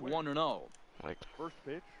inning. It's 1-0. Like First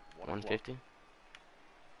pitch, 150.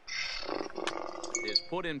 Is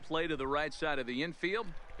put in play to the right side of the infield.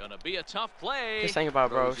 Gonna be a tough play. Just think about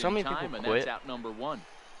it, bro. Throws So in many time, people and quit. that's out number 1.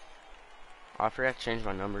 Oh, I forgot to change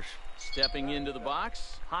my numbers. Stepping into the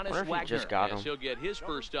box, Wonder Honus if he Wagner. just got as him. he'll get his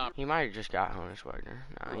first He might have just got Honus Wagner.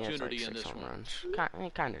 Nah, he has like Opportunity in 6 this home one. runs. He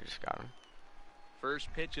kind of just got him.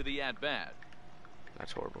 first pitch of the at-bat.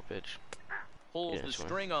 That's a horrible pitch. Pulls Yeah, the this one.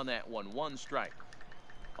 string on that one. 1 strike.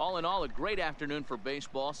 All in all, a great afternoon for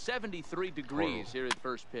baseball. 73 degrees Horrible. here at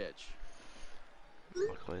first pitch.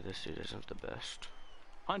 Luckily, this dude isn't the best.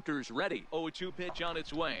 Hunter's ready. 0-2 pitch on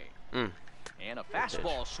its way. Mm. And a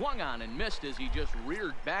fastball swung on and missed as he just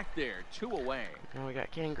reared back there. 2 away. Now we got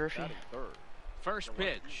Ken Griffey. First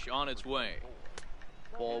pitch on its way.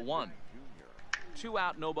 Ball 1. 2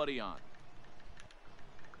 out, nobody on.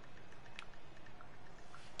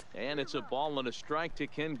 And it's a ball and a strike to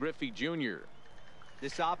Ken Griffey Jr.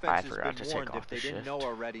 This offense has forgot to been take warned. off If they the didn't shift. know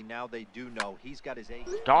already, now they do know. He's got his ace.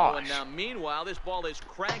 Oh, and Gosh. now meanwhile, this ball is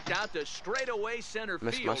cranked out to straightaway center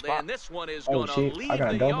Missed my field, spot. and this one is Oh, going to shit. I leave got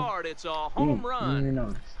a the double. yard. It's a home run.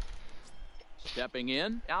 No. Stepping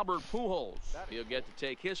in, Albert Pujols. He'll get to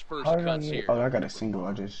take his first How did I cuts get? here. Oh, I got a single.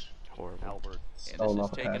 I just Horrible. Albert. And stole this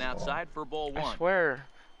off is a taken fastball. outside for ball I one. swear,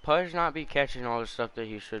 Pudge not be catching all the stuff that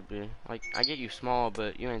he should be. Like, I get you small,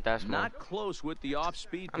 but you ain't that small. Not close with the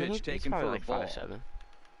off-speed I mean, pitch he's taken probably for like a ball. 5'7",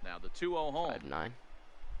 Now the 2-0 home. 5'9".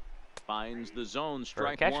 Finds the zone, For a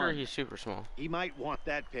strike catcher, one. he's super small. He might want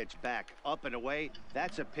that pitch back, up and away.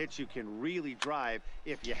 That's a pitch you can really drive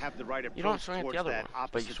if you have the right You don't approach swing at the towards other that one,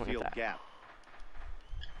 but you opposite swing at field that. gap.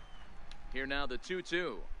 Here now the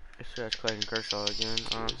 2-2. That's Clayton Kershaw again. Is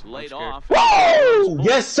I'm laid scared. off. Whoa!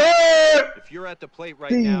 Yes, sir! If you're at the plate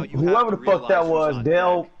right See, now, you whoever have the to fuck that realize who's was, on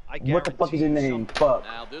Dale. deck. I What the fuck is his guarantee you name? Fuck.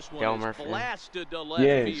 Now this one Dale is Murphy. blasted to left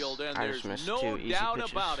Yes. field, and I just there's missed no two easy doubt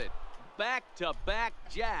pitches. about it. Back-to-back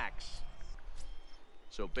jacks.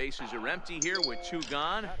 So bases are empty here with two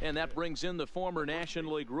gone, and that brings in the former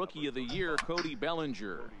National League Rookie of the Year, Cody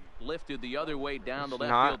Bellinger. Lifted the other way down the It's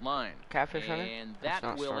left not field line. Catfish hunter? And Let's that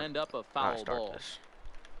not will start- end up a Not foul start ball. this.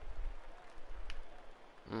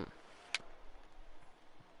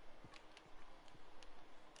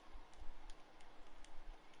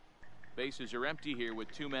 Bases are empty here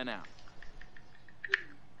with two men out.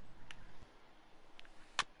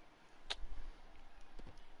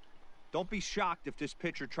 Don't be shocked if this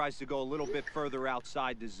pitcher tries to go a little bit further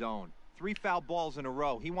outside the zone. 3 foul balls in a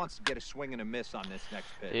row. He wants to get a swing and a miss on this next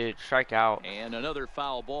pitch. Dude, strike out. And another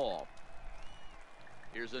foul ball.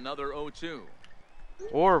 Here's another 0-2.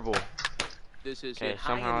 Horrible. This is Okay, hit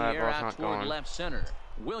high in somehow the that air ball's out not toward going. left center.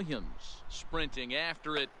 Williams sprinting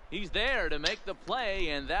after it. He's there to make the play,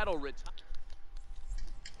 and that'll retire.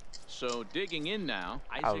 So digging in now,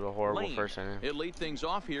 That was Isaac a horrible Lane. first inning. He'll lead things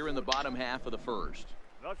off here in the bottom half of the first.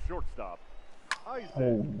 The shortstop. Isaac.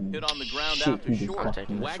 Oh, Hit on the ground shit, out to he just short. I'm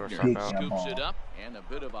taking the Wagner shortstop out. scoops it up, and a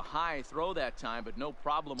bit of a high throw that time, but no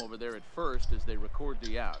problem over there at first as they record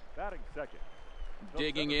the out. Batting second. The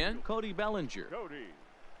Digging center in, fielder, Cody Bellinger. Cody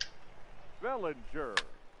Bellinger.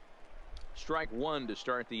 Strike one to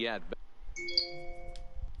start the at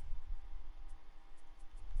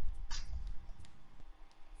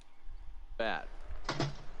bat.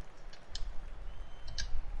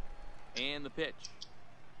 And the pitch.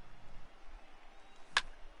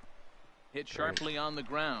 Hit sharply on the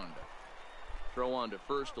ground. Throw on to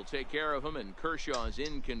first will take care of him, and Kershaw is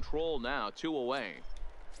in control now, 2 away.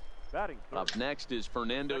 Batting third. Up next is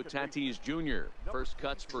Fernando Tatis Jr. First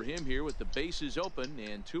cuts for him here with the bases open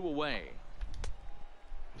and 2 away.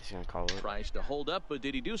 He's gonna call it. Tries to hold up, but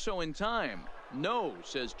did he do so in time? No,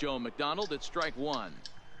 says Joe McDonald. It's strike one.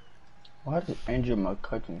 why does Andrew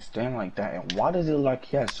McCutcheon stand like that? And why does it look like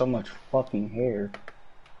he has so much fucking hair?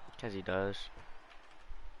 Because he does.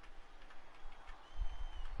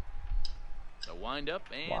 The windup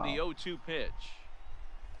and Wow. the 0-2 pitch.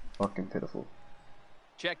 Fucking pitiful.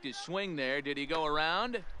 Checked his swing there. Did he go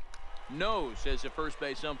around? No, says the first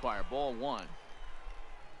base umpire. Ball one.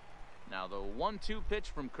 Now the 1-2 pitch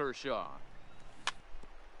from Kershaw.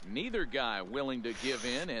 Neither guy willing to give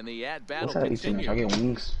in, and the at-bat What's will that eating? I continue. get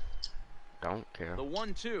wings. Don't care. The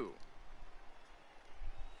 1-2.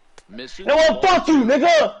 Misses. No one fuck you,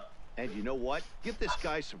 nigga! And you know what? Give this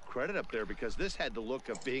guy some credit up there because this had the look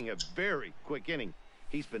of being a very quick inning.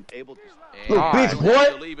 He's been able to... And Look, I'll bitch, have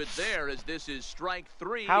what? to leave it there as this is strike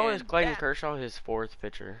three. How and is Clayton back Kershaw his 4th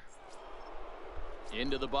pitcher?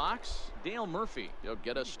 into the box? Dale Murphy. He'll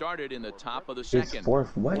get us started in the top of the His second.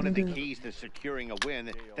 fourth what? One of the nigga? keys to securing a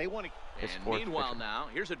win. They want to... His And 4th meanwhile pitcher. now,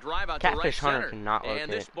 here's a drive out to right Catfish Hunter center. cannot And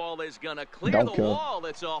locate. this ball is going to clear Don't the kill. wall.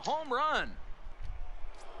 It's a home run.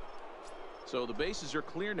 So the bases are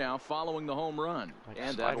clear now following the home run. Like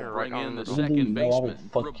And slider that'll right bring on in the the- second No, I will baseman,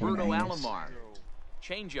 fuck your Roberto ass. Alomar.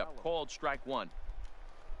 Changeup called strike one.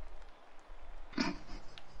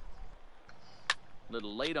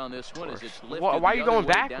 Little late on this one as it's lifted Why are you the other going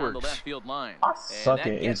way down backwards? the left field line. I And suck that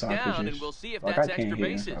at gets inside down, pitches. and we'll see if Like, that's I extra can't hit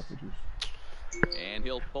bases. inside pitches. And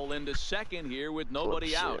he'll pull into second here with nobody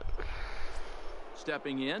shit. out.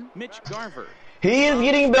 Stepping in, Mitch Garver. He is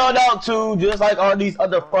getting bailed out too, just like all these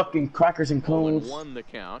other fucking crackers and coons. 0-1 the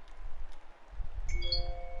count.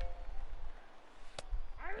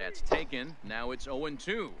 That's taken. Now it's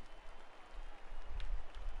 0-2.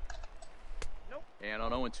 And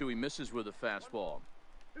on 0-2, he misses with a fastball.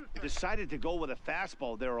 Decided to go with a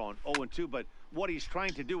fastball there on 0-2, but what he's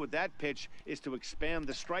trying to do with that pitch is to expand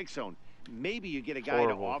the strike zone. Maybe you get a guy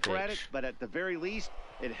Horrible to offer at it, pitch. but at the very least,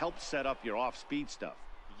 it helps set up your off-speed stuff.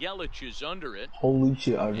 Yelich is under it. Holy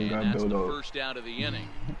shit, I just And got that's built the up. first out of the inning.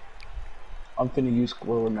 I'm finna use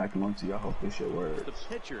Squirrel McMunty. I hope this shit works. The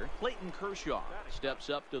pitcher, Clayton Kershaw, steps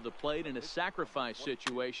up to the plate in a sacrifice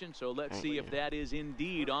situation. So let's see if that is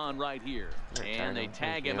indeed on right here. And they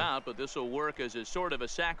tag him out, but this will work as a sort of a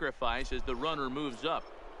sacrifice as the runner moves up.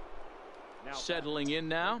 Settling in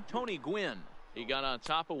now, Tony Gwynn. He got on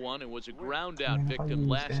top of one and was a ground out victim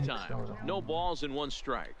last time. No balls and 1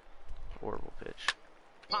 strike. Horrible pitch.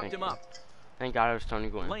 Popped him up. Thank God it was Tony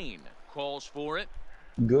Gwynn. Lane calls for it.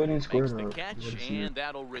 Good and Makes Squirrel. the catch, and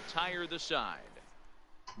that'll retire the side.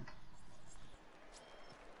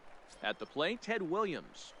 At the plate, Ted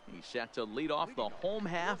Williams. He's set to lead off the home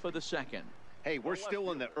half of the second. Hey, we're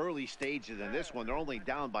still in the early stages in this one. They're only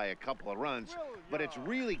down by a couple of runs, but it's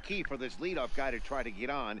really key for this leadoff guy to try to get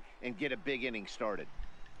on and get a big inning started.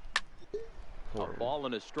 A ball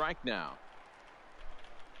and a strike now.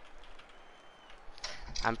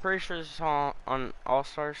 I'm pretty sure this is on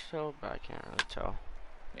All-Stars still, but I can't really tell.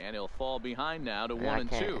 And he'll fall behind now to And 1 I and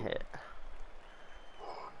can't 2. hit.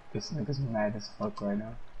 This nigga's mad as fuck right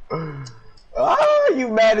now. Ah, you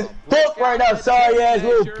mad as fuck right now, sorry ass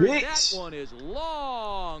little bitch. That one is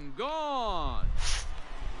long gone.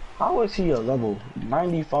 How is he a level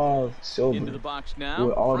 95 silver Into the box now.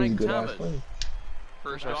 with all Frank these good ass Thomas. plays?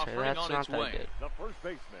 First I was gonna say, offering that's on not its that way. good. The first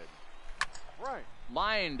baseman. Frank.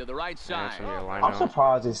 Line to the right Yeah, side. that's gonna be a line I'm out.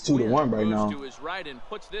 surprised it's 2-1 right Moves now. to his right and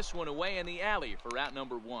puts this one away in the alley for out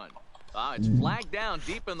number 1. It's flagged down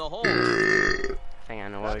deep in the hole. I think I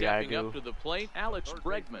know what I gotta Stepping up do. to the plate, Alex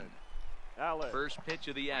Bregman. Alex. First pitch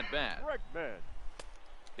of the at-bat. Bregman.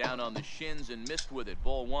 Down on the shins and missed with it.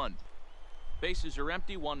 Ball 1. Bases are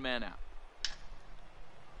empty, 1 man out.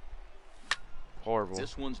 Horrible.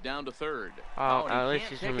 This one's down to third. Oh, and at he least can't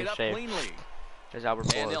he's pick gonna it be up safe. cleanly. There's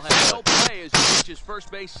Albert And they'll Pujols. have no play as he reaches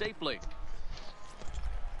first base safely.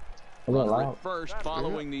 A little Runner loud. at first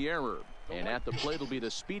following the error. And at the plate will be the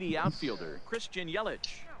speedy outfielder, Christian Yelich.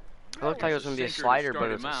 It looked like it was going to be a Sinker to slider, start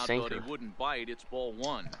but it's him a out, sinker. But he wouldn't bite. It's ball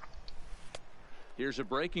 1. Here's a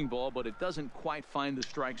breaking ball, but it doesn't quite find the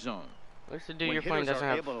strike zone. Looks the dude When you're playing hitters doesn't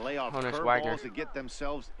are have able to lay off Honus Wagner. curveballs and get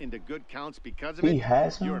themselves into good counts because of He it,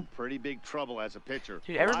 has you're him? in pretty big trouble as a pitcher.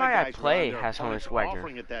 Dude, A lot of everybody I guys play rely on their has opponents Honus Wagner.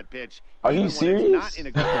 offering at that pitch, Are you even when it's serious? not in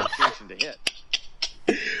a good location to hit.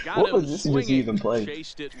 Got What him position does he swinging. even play?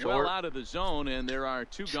 Chased it Short. well out of the zone, and there are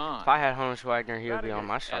 2 gone. If I had Honus Wagner, he would be on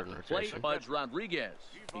my At starting the plate, rotation. Budge Rodriguez.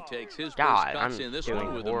 He takes his God, first cuts I'm in this doing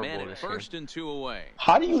one with a man horrible at this first and 2 away.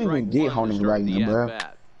 How do you even Strike get 1 to Honus start the Wagner, bro?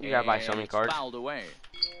 at-bat. You gotta buy so many And it's cards. fouled away.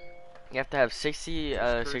 You have to have 60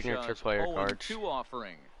 signature Kershaw's player 0-2 cards.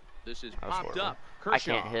 offering. This is That was popped horrible. up. I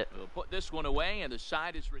Kershaw can't hit. will put this one away, and the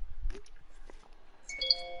side is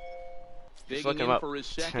digging look him in up. for his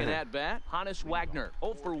second at-bat. Honus Wagner,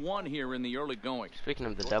 0 for 1 here in the early going. Speaking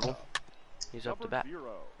of the devil, he's up to bat. 0.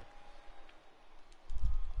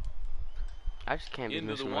 I just can't be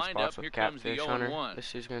Into missing the my windup, spots with here comes the Catfish 0-1. Hunter.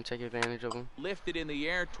 This dude's gonna take advantage of him. Lifted in the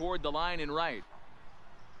air toward the line and right.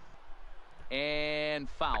 And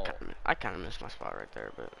foul. I kind of missed my spot right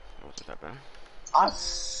there, but it wasn't that bad. I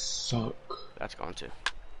suck. That's gone too.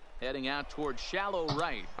 Heading out toward shallow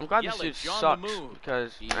right. I'm glad this Yelich dude on sucks the move.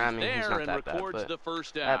 because He's I mean there he's not and that bad, records but the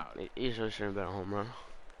first that out. easily should have been a home run.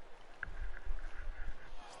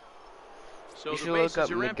 So You the should look bases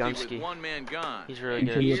up are empty with Migunsky. 1 man gone. He's really You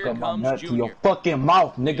good. can Here look up my comes nut to your Junior. fucking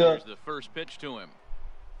mouth, nigga. Here's the first pitch to him.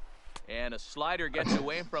 And a slider gets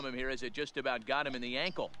away from him here as it just about got him in the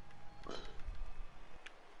ankle.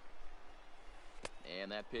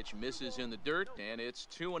 And that pitch misses in the dirt, and it's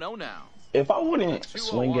 2-0 now. If I wouldn't 2-0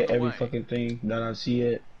 swing on at the every way. fucking thing that I see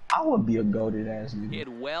it, I would be a goated ass nigga. Hit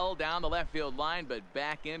well down the left field line, but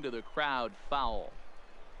back into the crowd foul.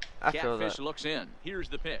 I feel Catfish that. looks in. Here's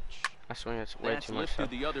the pitch. I swing it's way That's too much lifted stuff.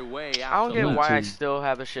 the other way out I don't to get left. why I too. still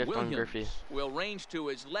have a shift on Williams Griffey. will range to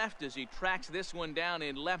his left as he tracks this one down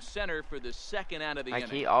in left center for the second out of the Like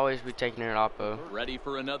inning. he always be taking it oppo. Ready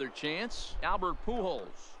for another chance? Albert Pujols.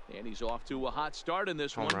 And he's off to a hot start in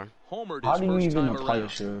this Home one. run. Homered How his do you first even time apply a around.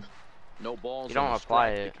 shift? No balls You don't and a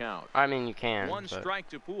apply strike it. to count. I mean you can, One but strike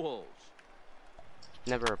to Pujols.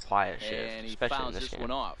 never apply a shift, And he especially in fouls this this game.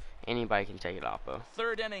 one off. Anybody can take it oppo.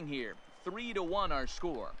 Third inning here. 3-1 our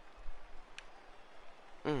score.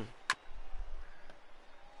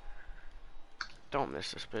 Don't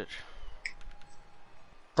miss this pitch.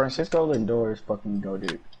 Francisco Lindor is fucking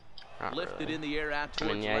goated. Not Lifted really. in the air out I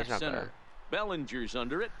mean, towards yeah, he's left not center. bad. Bellinger's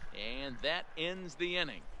under it, and that ends the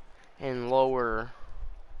inning. In lower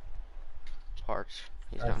parts,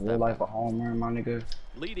 he's That's not real that life bad. a home run, my nigga.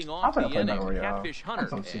 Leading I'm off finna the play inning, Battle Royale. Catfish I'm Hunter,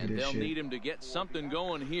 so sick of and this they'll shit. need him to get something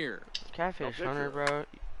going here. Catfish No Hunter, picture.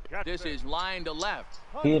 bro. This is line to left.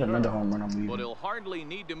 He hit another home run. I'm But leaving. he'll hardly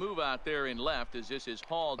need to move out there in left as this is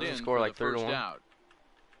hauled in score for like the first 3-1? out.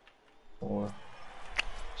 4.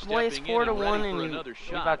 Boy, it's Stepping in 4-1 ready and for you another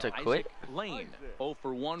shot, about to quit? Isaac Lane. 0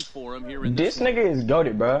 for 1 for him here in This this one. nigga is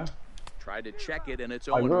goated, bro. Tried to check it and it's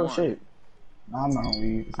Like 0 real 1. shit. Nah, I'm not gonna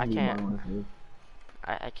leave. It's I gonna be can't. my one.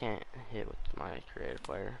 I can't hit with my creative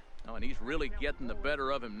player. Oh, and he's really getting the better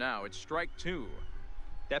of him now. It's strike 2.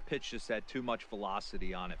 That pitch just had too much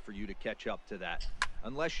velocity on it for you to catch up to that.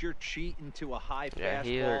 Unless you're cheating to a high Yeah,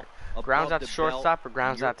 he fastball, either grounds above out the to shortstop or belt,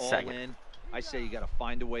 grounds and out to you're all second. in, I say you got to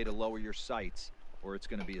find a way to lower your sights, or it's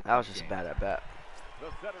going to be a That was tough just game. bad at bat.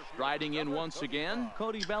 Striding in once again,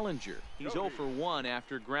 Cody Bellinger. He's 0 for 1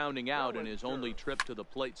 after grounding out in his only trip to the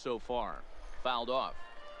plate so far. Fouled off.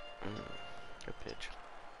 Good pitch.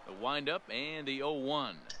 The windup and the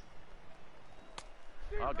 0-1.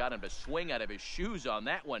 Oh, got him to swing out of his shoes on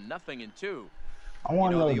that one. 0-2. I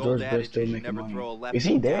want to know the if old George Brett adage still is you making never throw a money. lefty Is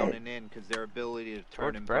he down dead? and in because their ability to turn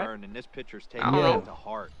George and Brett? burn, and this pitcher's I taking don't it know. to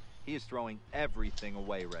heart. He is throwing everything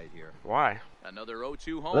away right here. Why? Another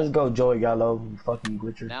 0-2 home. Let's go, Joey Gallo, you fucking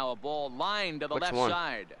glitcher. Now a ball lined to the Which left one?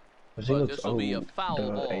 side. But he But looks this'll be a old, foul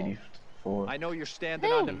the ball. 84. I know you're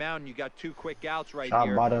standing on the mound. You got 2 quick outs right Shot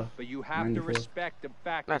here, Bada, but you have 94. to respect the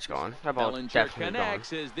fact That's that this gone. That ball Bellinger definitely gone.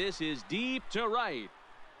 connects as this is deep to right.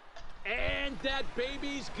 And that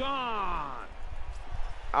baby's gone.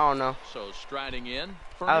 I don't know. So striding in.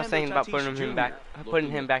 I was Fernando thinking about Tatis putting him Jr. back- looking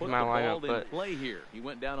putting him to back put in my the lineup, ball in but play here. He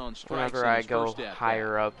went down on strikes Whenever in I his go first at-bat.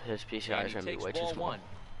 higher up, his PCI And is he going to be takes way too ball small. 1.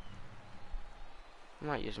 I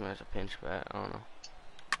might use him as a pinch bat. I don't know.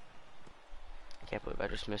 I can't believe I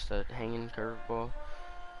just missed a hanging curveball.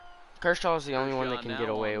 Kershaw is the only one that Kershaw can get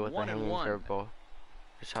now away on with a 1 and hanging 1. curveball.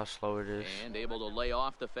 Just how slow it is. And able to lay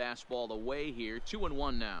off the fastball away here.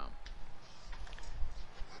 2-1 now.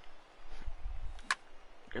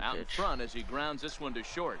 Good Out in pitch. front as he grounds this one to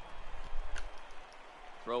short.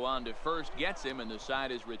 Throw on to first gets him, and the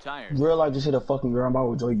side is retired. Real life just hit a fucking ground ball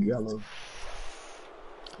with Joey Gallo.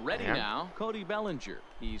 Ready Yeah. now, Cody Bellinger.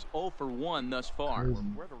 He's 0 for 1 thus far.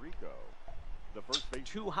 Puerto Rico. The first base.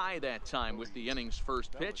 Too high that time with the inning's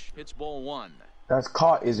first pitch. Hits ball 1. That's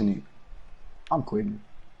caught, isn't it? I'm quitting.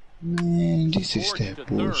 Man, this is Forward to that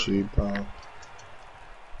third. bullshit, bro.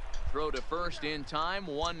 Throw to first in time.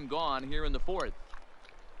 1 gone here in the 4th.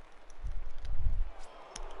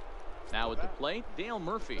 Now at the plate, Dale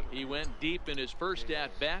Murphy. He went deep in his first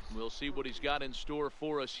at-bat. We'll see what he's got in store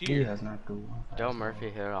for us He here. has not threw one. Del Murphy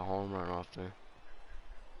hit a home run off me.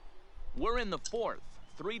 We're in the 4th.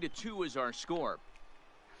 3-2 is our score.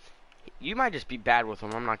 You might just be bad with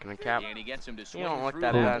him. I'm not going to cap. And he gets him to swing don't look through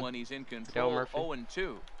that that bad. one. He's in Del control. Murphy.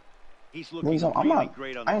 0-2. He's Well, looking I'm really not-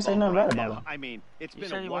 great on I the ain't say bump nothing right bad about now. him. I mean, it's You been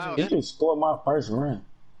said a he while wasn't He good. just scored my first run.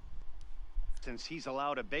 since he's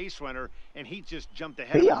allowed a base runner, and he just jumped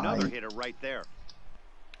ahead He of another alright. hitter right there.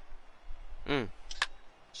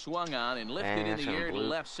 Swung on and lifted Man, in that's the air to blue.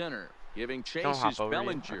 left center. Giving chase Don't hop is over you.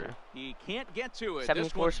 Bellinger. Okay. He can't get to it. This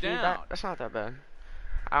 74 one's speed down. back. That's not that bad.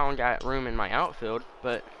 I don't got room in my outfield,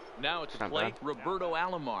 but Now at the Not plate, bad. Roberto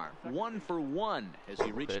Alomar. 1 for 1 as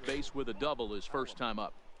he reached pitch. base with a double his first time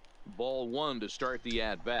up. Ball 1 to start the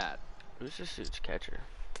at-bat. who's this suit's catcher?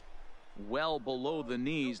 Well below the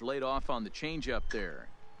knees, laid off on the changeup there.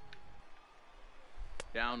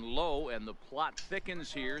 Down low, and the plot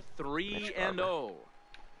thickens here. 3-0.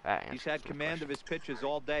 That He's answers had my command question. of his pitches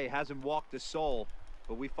all day, hasn't walked a soul,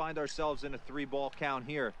 but we find ourselves in a 3-ball count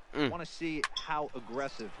here. Want to see how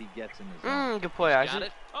aggressive he gets in the zone. Good play, Got Isaac.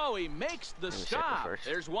 it. Oh, he makes the Let me check it stop. first.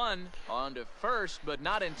 There's one. On to first, but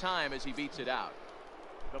not in time as he beats it out.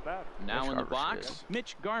 The batter. Now Mitch in the Garver's box,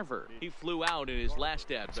 Mitch Garver. He flew out in his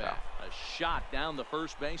last at-bat. A shot down the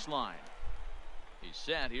first baseline. He's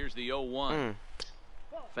set. Here's the 0-1.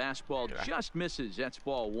 Fastball just misses. That's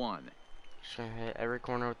ball 1. Just gonna hit every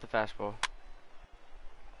corner with the fastball.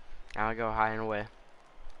 Now I go high and away.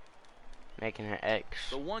 Making an X.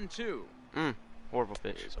 The 1-2 Horrible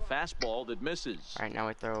pitch. is a fastball that misses. Alright, now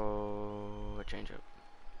we throw a changeup.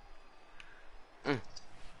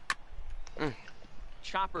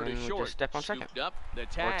 Chopper to And we short. just step on Scooped second. up the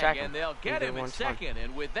tag, tackle. and they'll get Either him in one's fine. second.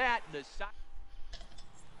 And with that, the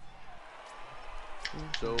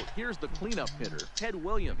So here's the cleanup hitter, Ted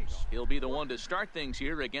Williams. He'll be the one to start things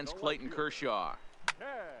here against Clayton Kershaw. Ted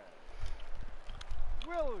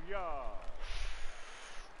Williams.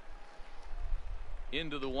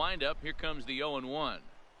 Into the windup. Here comes the 0-1.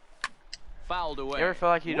 Fouled away. You ever feel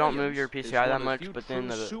like you don't move your Williams is PCI one that of the much, few but then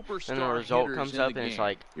true the superstar result hitters comes in up the and it's game.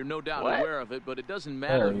 like, You're no doubt what? aware of it, but it doesn't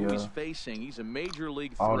matter who he's yeah. facing. He's a major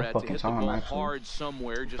league All the threat to fucking hit the time, ball actually. hard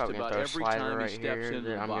somewhere just probably gonna about throw a every slider time right he steps here into the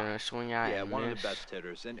that I'm box. gonna swing at Yeah, and one of miss. the best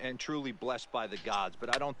hitters, and truly blessed by the gods,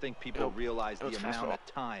 but I don't think people Nope. realize the It's amount fastball. of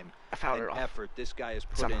time I fouled and it off. effort this guy has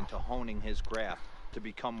put Somehow. into honing his craft to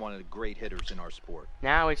become one of the great hitters in our sport.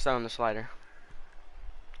 Now he's throwing the slider.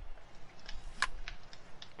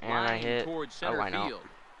 And I Line hit. towards Oh, center I know. field.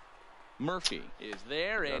 Murphy is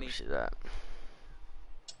there, and Love he to see that.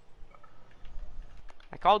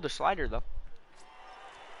 I called the slider though.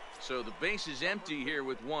 So the base is empty here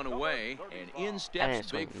with one away, and in I didn't steps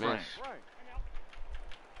swing Big and Frank. miss.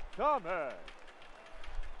 Thomas.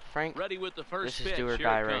 Frank, Ready with the first this is pitch. do or Here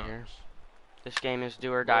die it right comes. here. This game is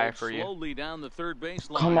do or die Rolled for you. slowly down the third base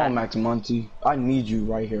line. Come on, Max Muncy. I need you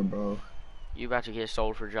right here, bro. You about to get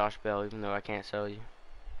sold for Josh Bell, even though I can't sell you.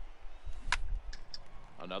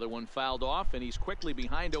 Another one fouled off, and he's quickly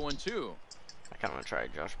behind 0-2. I kind of want to try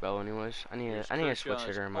Josh Bell anyways. I need Here's a switch Kershaw's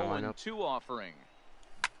hitter in my lineup. 0-2 offering.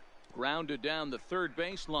 Grounded down the third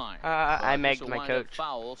base line. I But megged this'll my wind up coach.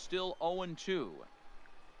 Foul, still 0-2.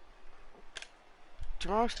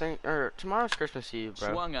 Tomorrow's Christmas Eve,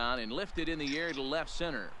 bro. Swung on and lifted in the air to left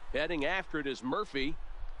center. Heading after it is Murphy.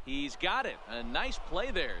 He's got it. A nice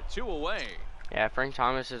play there. 2 away. Yeah, Frank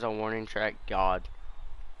Thomas is a warning track god.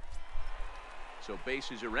 So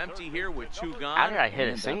bases are empty here with 2 gone. How did I hit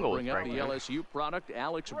a And single that'll bring with up the Bregman? LSU product,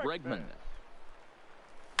 Alex Bregman.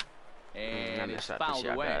 I And it's missed that fouled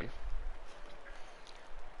PCI away. bad.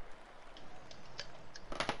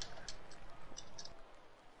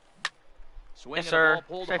 Swing Yes, and a sir. ball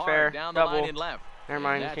pulled Stay hard fair. down the Double. line and left. Never And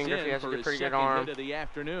mind, that's King Griffey in has a for his pretty good second arm. hit of the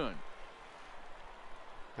afternoon.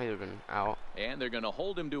 He'd have been out. And they're going to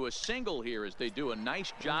hold him to a single here as they do a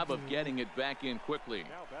nice job of getting it back in quickly. Now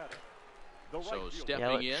batting. The right So fielder. stepping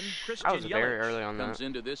Yelich. in, I Christian was very Yelich early on comes that.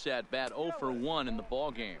 into this at bat 0 for 1 in the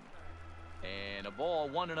ball game. And a ball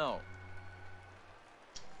 1-0.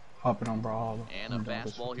 Hopping on Brawlhalla. And a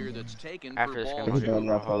fastball here that's taken After for this ball game, Look at I'll that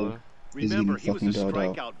do left Brawlhalla. hole. Remember, He's he was a getting fucking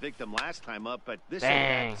dulled strikeout victim last time up, but this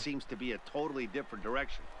Dang. at-bat seems to be a totally different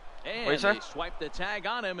direction. And Wait, sir? they swipe the tag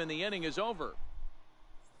on him, and the inning is over.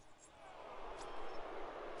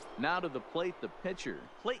 Now to the plate, the pitcher,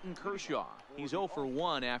 Clayton Kershaw. He's 0 for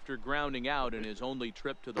 1 after grounding out in his only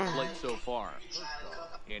trip to the plate so far.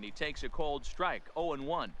 And he takes a cold strike, 0-1.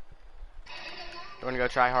 You want to go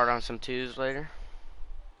try hard on some twos later?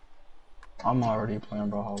 I'm already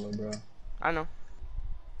playing Brawlhalla, bro. I know.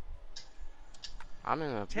 I'm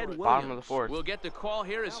in the Ted bottom of the Williams fourth, will get the call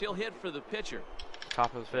here as he'll hit for the pitcher.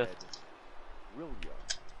 top of the fifth. Williams.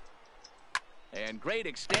 And great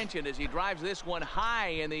extension as he drives this one high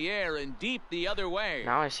in the air and deep the other way.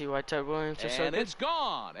 Now I see why Ted Williams is so And good. it's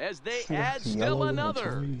gone as they add still Yellow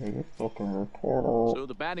another. fucking reporter. So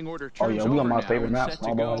the batting order Oh, turns yeah, we on over my now favorite and map, set to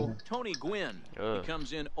small go. ball. Tony Gwynn. Ugh. He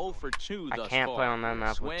comes in 0 for 2 I thus can't far. play on that map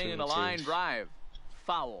with Swing 2 and a and line 2s. drive.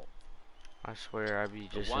 Foul. I swear I'd be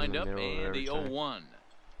The just in wind the up middle of it and every the time. 0-1.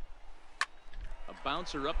 A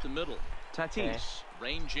bouncer up the middle. Tatis Okay.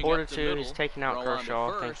 ranging 4 up to the 2, middle. he's taking out Throw on to Kershaw,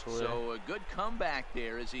 first, thankfully. so a good comeback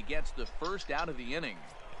there as he gets the first out of the inning.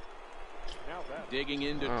 Now batting. Digging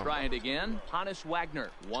in to Oh. try it again. Honus Wagner.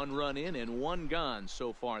 1 run in and 1 gone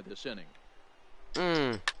so far this inning.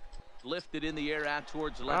 Lifted in the air out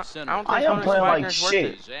towards left center. I don't I think am Honus playing like Wagner's worth shit.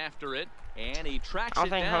 it. Is after it, and he tracks I don't it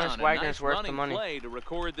think down. Honus A Wagner's nice worth the running money. play to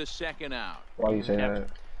record the second out. Why you say Yep. that?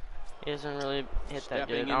 He doesn't really hit that Stepping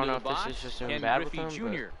good. I don't know into if the box, this is just doing Ken bad Griffey with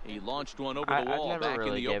him, Jr. He launched one over I've the wall never back really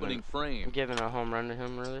in the given- opening but frame. I'm giving a home run to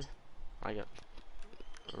him, really. Like a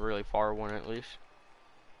really far one, at least.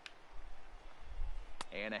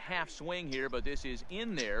 And a half swing here, but this is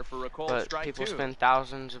in there for a called But strike people 2. spend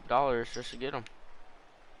thousands of dollars just to get him.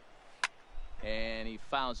 And he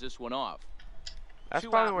fouls this one off. That's 2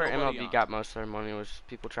 probably out, where nobody MLB on. got most of their money, was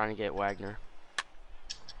people trying to get Wagner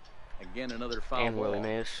Again, another foul and ball. Willie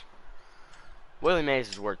Mays. Willie Mays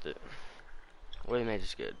is worth it. Willie Mays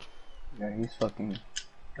is good. Yeah, he's fucking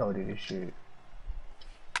goated as shit.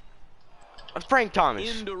 Frank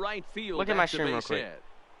Thomas. Into right field. Look at my back to stream real base quick. hit.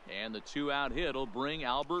 And the 2-out hit will bring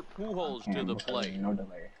Albert Pujols to the plate. No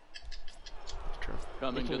delay. True.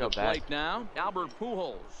 Coming He to can the go back. plate now, Albert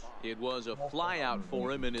Pujols. It was a fly out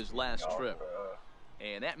for him in his last trip.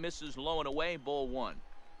 And that misses low and away, ball 1.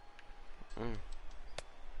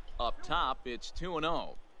 Up top, it's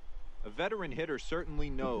 2-0. A veteran hitter certainly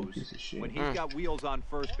knows Piece of shit. when he's got wheels on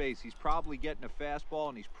first base, he's probably getting a fastball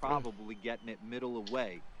and he's probably getting it middle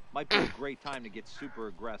away. Might be a great time to get super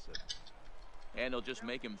aggressive. And he'll just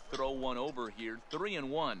make him throw one over here.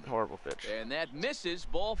 3-1. Horrible pitch. And that misses,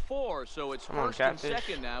 ball 4. So it's Come on, first and catfish.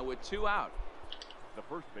 second now with 2 out. The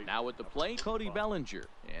first base. Now at the plate, Cody Bellinger.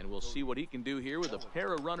 And we'll see what he can do here with a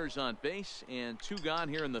pair of runners on base and 2 gone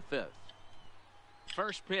here in the 5th.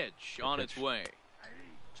 First pitch on its way.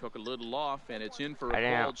 Took a little off, and it's in for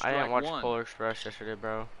a called strike I didn't watch 1. Polar Express yesterday,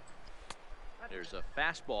 bro. There's a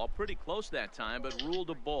fastball pretty close that time, but ruled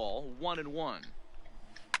a ball. 1-1.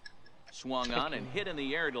 Swung on and hit in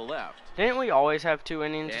the air to left. Didn't we always have 2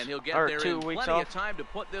 innings And he'll get or there 2 in weeks plenty off? of time to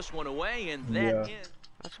put this one away, and that Yeah. is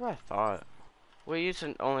That's what I thought. We used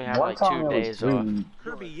to only have One like time 2 it was days 3 off. weeks.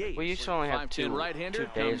 Kirby Yates. We used to only have 5'10" 2 right-hander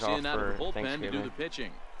days comes off in out of the for bullpen to do Thanksgiving. the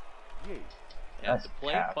pitching. Yates. At That's the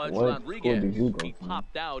plate, cap. Pudge What school Rodriguez. did you go He to?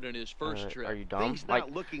 popped out in his first trip. Are you dumb? Things Like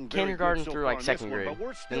not looking very kindergarten good so through far like in 2nd this one, grade. but we're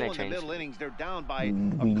Then still they in the changed middle it. innings. They're down by We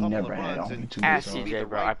a couple never of had runs, only and 2 Ask days they off. be CJ, the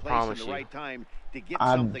bro, right I place promise and the you. right time to get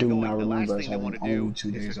I something do going. not The last remember thing they us want to having do only 2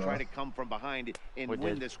 is days to try off. to come from behind and We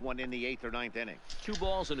win did. this one in the 8th or 9th inning. 2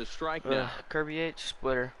 balls and a strike Ugh, now. Kirby Yates,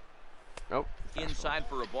 splitter. Nope. Inside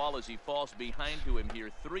for a ball as he falls behind to him here.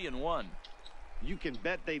 3-1. You can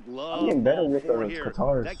bet they'd I'm love getting better all with 4 the here.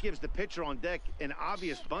 Qatars. That gives the pitcher on deck an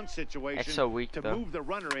obvious bunt situation That's so weak, to though. move the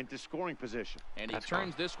runner into scoring position. And he That's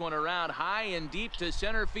turns this one around high and deep to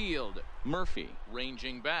center field. Murphy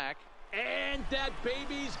ranging back. And that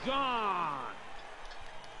baby's gone.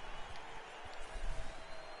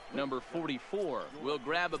 Number 44 will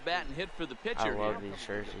grab a bat and hit for the I pitcher here. love these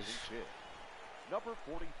jerseys. Number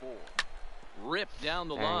 44. Ripped down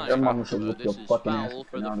the Dang. line. Your mama should look your This is fucking ass foul up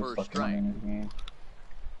for and the down this first fucking strike. in this game.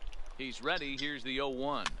 He's ready. Here's the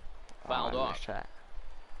 0-1. Oh, Fouled I off. missed that.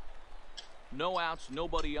 No outs,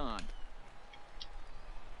 nobody on.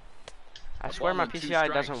 I A swear ball my and 2 PCI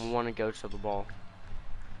strikes. doesn't want to go to the ball.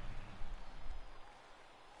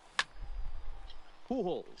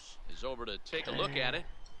 Pujols is over to take a look at it.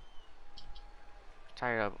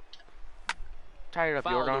 Tired up. Tired up,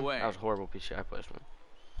 Fouled Jordan. away. That was horrible PCI placement.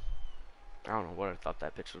 I don't know what I thought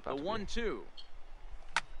that pitch was The about to be. 1-2.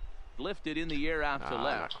 Lifted in the air out to Nah,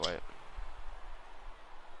 left. not quite.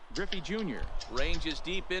 Griffey Jr. ranges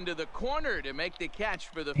deep into the corner to make the catch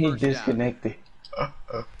for the He first down. disconnected.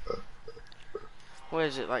 What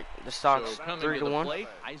is it, like the stock's So coming 3 to to the 1? plate,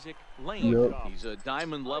 Isaac Lane. Yup. He's a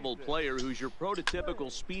diamond level player who's your prototypical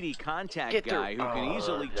speedy contact Get through. guy who can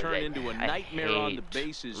easily turn into a I nightmare on the hate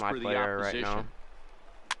bases my for the player opposition. right now.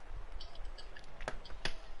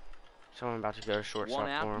 Someone about to go to shortstop One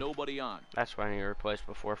for out, him. nobody on. That's why I need to replace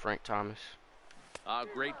before Frank Thomas. A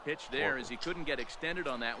great pitch there as he couldn't get extended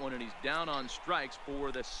on that one, and he's down on strikes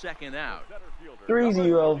for the second out. Center fielder.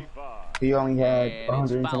 3-0. Number 35. He only had And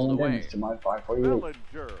it's fouled 110 away. damage to my 548.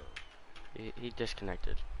 Bellinger. He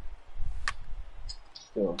disconnected.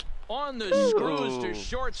 Still. On the screws to Ooh.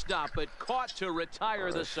 shortstop, but caught to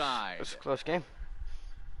retire the side. It's a close game.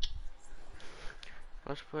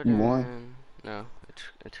 Let's put You in. won? No,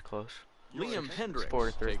 it's close. Liam Hendricks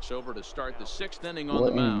 4-3. takes over to start the 6th inning on What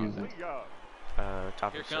the inning mound. is it? Lee Young.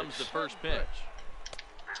 Top Here of comes the 6. first pitch.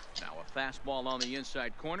 Now a fastball on the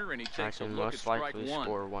inside corner, and he I takes a can look at most strike likely 1.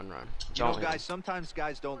 score 1 run. You know, Don't hit him. guys, sometimes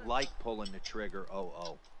guys don't like pulling the trigger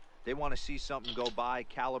 0-0. They want to see something go by,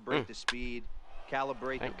 calibrate the speed,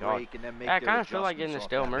 calibrate Thank the God. brake, and then make Yeah, I their kinda feel like adjustments getting this off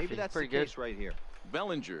Dale that. Murphy. Maybe that's Pretty the good. case right here.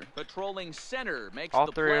 Bellinger patrolling center makes All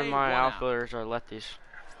the 3 of play. my 1 out. outfielders are lefties.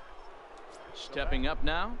 Stepping up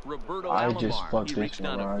now, Roberto I just Alomar. fucked He this reached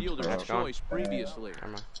on a garage fielder's up. choice previously.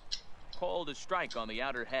 Come on. Called a strike on the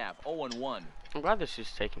outer half, 0-1. I'm glad this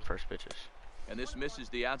is taking first pitches. And this misses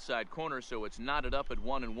the outside corner, so it's knotted up at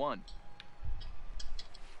 1-1.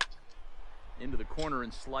 Into the corner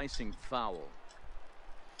and slicing foul.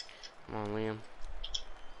 Come on, Liam.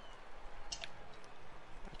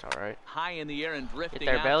 That's all right. High in the air and drifting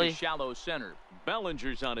there, out Belly. to shallow center.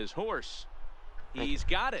 Bellinger's on his horse. He's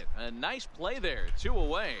got it. A nice play there. 2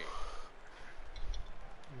 away.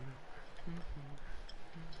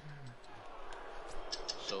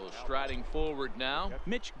 So striding forward now,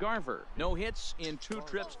 Mitch Garver. No hits in 2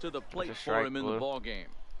 trips to the plate a for strike, him in the Blue. ball game.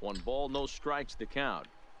 1 ball, no strikes the count.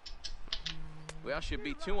 Well, should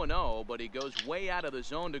be 2-0, but he goes way out of the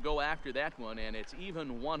zone to go after that one, and it's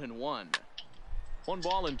even 1-1. 1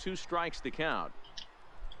 ball and 2 strikes the count.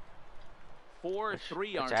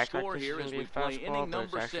 4-3 Let's our act like score this is here gonna as be we a play fastball, inning but it's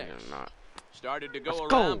number actually 6. not. Started to go Let's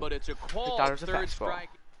around, go. but it's a call. thought it was a 3rd fastball. strike.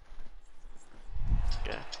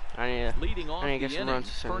 Okay. I need to. Leading off I need to the get some inning, runs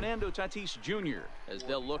to send. Fernando Tatis Jr. as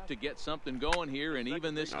they'll look to get something going here and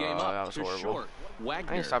even this game Oh, that up was to horrible. short.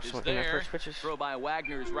 Wagner I need to stop is swinging at there. first pitches. Throw by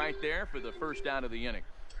Wagner's right there for the first out of the inning.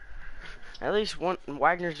 At least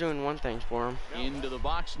Wagner's doing one thing for him. Into the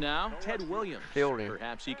box now, Ted Williams. Fielding.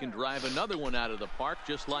 Perhaps he can drive another one out of the park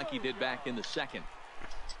just like he did back in the second.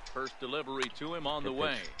 First delivery to him on the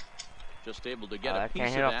way. Just able to get a piece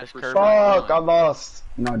of that for strike Fuck, I one. lost.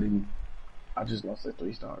 No, I didn't. I just lost at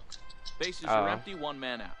 3 stocks. Bases are empty, one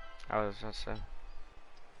man out. I was gonna say.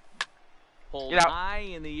 Pulled Get out. high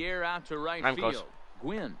in the air out to right I'm field. close.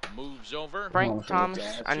 Gwynn moves over. Frank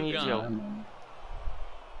Thomas, I need you.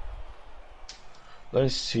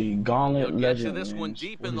 Let's see. Gauntlet He'll get to Legend. this one wins.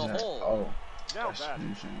 deep What in is the that? hole. Oh. Now That's batting.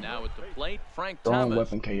 insane. Now at the plate, Frank Throwing Thomas.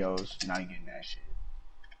 weapon KOs. Now you getting that shit.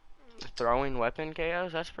 Throwing weapon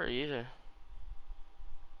KOs? That's pretty easy.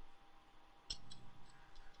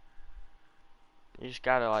 You just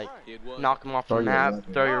gotta like It was knock him off the Throw your map,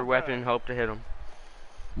 weapon. throw your weapon, and hope to hit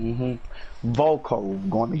him. Volko.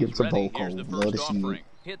 Going against a ready. Here's the Volko. Love to first see offering. it.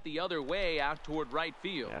 Hit the other way out toward right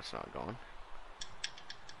field. That's not going.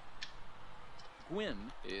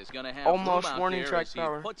 Gwynn is going to have Almost room out warning there track as he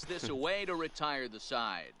power. puts this away to retire the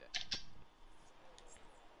side.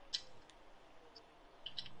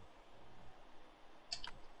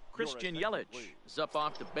 Christian Yelich is up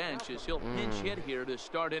off the bench as he'll pinch hit here to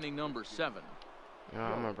start inning number 7. You know,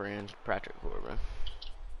 I'm gonna bring in Patrick Corbin.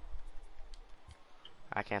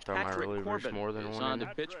 I can't throw Patrick my relievers Corbin more than is one. on to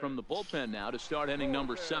pitch from the bullpen now to start inning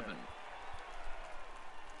number 7.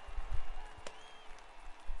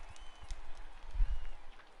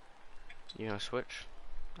 You gonna switch?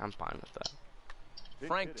 I'm fine with that.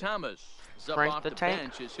 Frank Thomas is up Frank off the the Tank.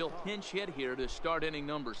 bench as he'll pinch hit here to start inning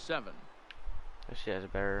number 7. She has a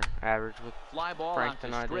better average with Fly ball Frank out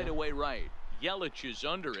than to I do. straightaway right. Yelich is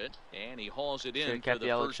under it, and he hauls it in Should've for kept the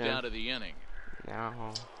Yelich first in. out of the inning.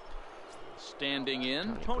 now. Standing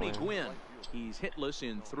in, Tony Gwynn. He's hitless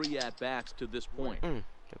in 3 at-bats to this point. Good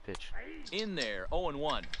pitch. In there,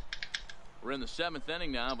 0-1. We're in the 7th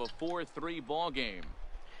inning now of a 4-3 ball game.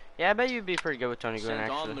 Yeah, I bet you'd be pretty good with Tony Gwynn,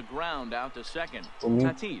 Sent on actually. the ground out to second. Mhm.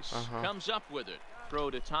 Tatis comes up with it. Throw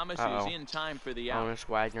to Thomas is in time for the out. Honest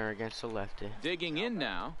Wagner against the lefty. Digging in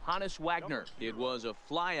now, Honus Wagner. It was a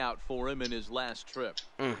flyout for him in his last trip.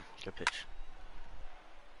 Good pitch.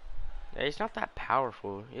 Yeah, he's not that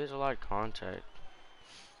powerful. He has a lot of contact.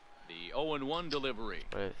 The 0-1 delivery.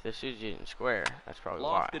 But if this is getting square, that's probably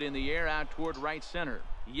why. Lofted in the air out toward right center.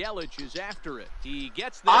 Yelich is after it. He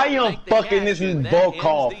gets there. I to am make the fucking catch, this is and that ends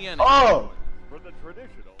Volkov. the inning. Oh! For the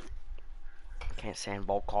traditional. Can't stand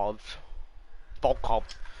Volkov. Volkov.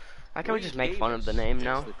 Why can't we just make Wade fun of the Davis name gets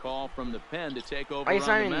now? The call from the pen to take over Like, it's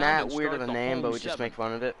on not the even mound that and weird of start a the name, but home we just 7. make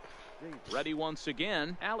fun of it. Ready once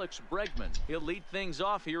again, Alex Bregman. He'll lead things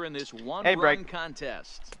off here in this one-run Breg.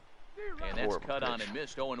 contest. And that's Horrible cut on pitch. and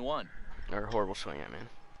missed 0-1. Or a horrible swing, I mean.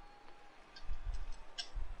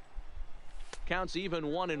 Counts even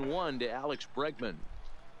 1-1 to Alex Bregman.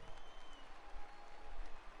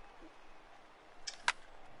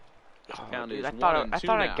 Oh, Count dude, is I thought 1-2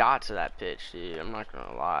 I now. got to that pitch, dude. I'm not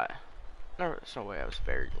gonna lie. There's no way I was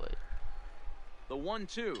buried late. The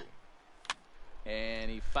 1-2. And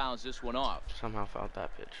he fouls this one off. Somehow felt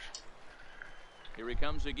that pitch. Here he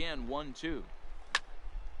comes again, 1-2.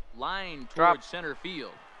 Line Drop. towards center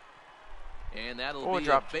field. And that'll Oh, be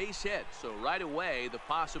dropped. a base hit. So right away, the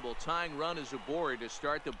possible tying run is aboard to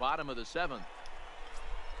start the bottom of the 7th.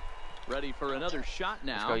 Ready for another shot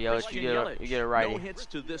now. go, Yelich. Christian You get a- Yelich. you get a righty. No hits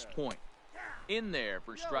to this point. In there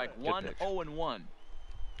for strike 1, pitch. 0-1.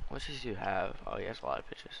 What does he have? Oh, he has a lot of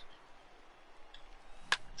pitches.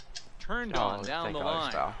 Turned Oh, on down thank the God line.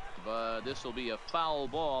 it's foul. But this will be a foul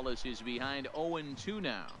ball as he's behind 0-2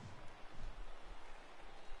 now.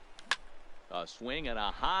 A swing and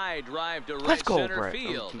a high drive to Let's right go, center Brett.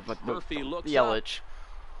 field. Murphy looks up. Yelich.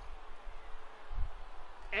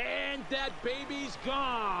 And that baby's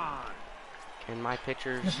gone. Can my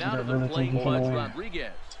pitchers? Now to the plate, Pudge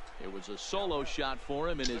Rodriguez. It was a solo shot for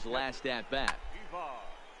him in his last at-bat.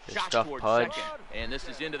 Good Shot stuff, towards Pudge. second. And this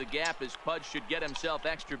is into the gap as Pudge should get himself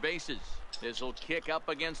extra bases. This will kick up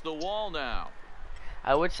against the wall now.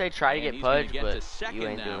 I would say try to And get he's gonna Pudge, get but to second you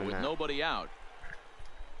ain't now doing with that. nobody out.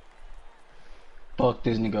 Fuck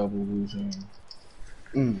this nigga over losing.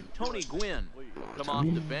 Tony Gwynn come off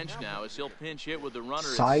the bench now as he'll pinch hit with the runner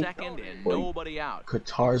Sight. at second and Wait. nobody out.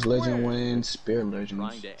 Qatar's legend wins. Spear Trying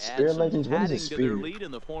legends. to add Spear some legends. What is a padding to their spear? lead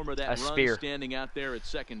in the form of that A run spear. standing out there at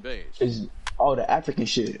second base. Is the African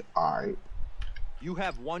shit? All right. You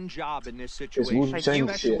have one job in this It's situation. Wu Tang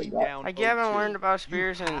especially shit. Bro. down Like, you haven't 0-2. learned about You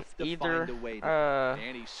spears in have to either. find a way to-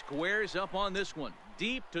 And he squares up on this one.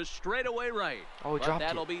 Deep to straightaway right. Oh, he But dropped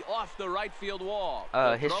that'll it. be off the right field wall.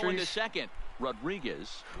 Throw into histories? second.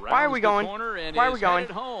 Rodriguez Why are we rounds the going? corner and Why are is we going?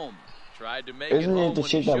 headed home. Tried to make Isn't it it home the when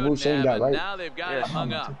shit he that shouldn't Hussein have, got and right? now they've got Yeah. it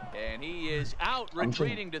hung up. And he is out,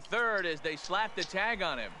 retreating to third as they slap the tag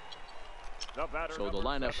on him. The batter, So the number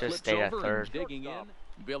lineup Should flips stay at over third. and digging in.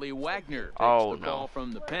 Billy Wagner takes Oh, the call no.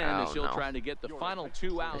 from the pen Oh, as he'll no. try to get the final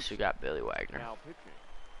 2 outs. This you got Billy Wagner. now pitching.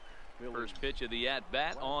 Billy First pitch of the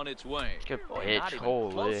at-bat on its way. Good Boy, pitch, not even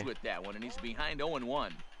holy. close with that one, and he's behind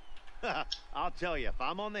 0-1. I'll tell you, if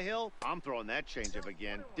I'm on the hill, I'm throwing that changeup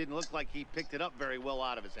again. Didn't look like he picked it up very well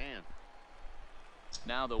out of his hand.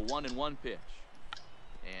 Now the 1-1 pitch.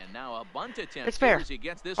 And now a bunt attempt It's fair. here as he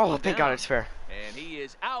gets this Oh, one thank down. God it's fair. And he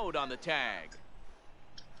is out on the tag.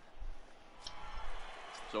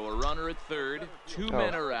 So a runner at third, two Oh,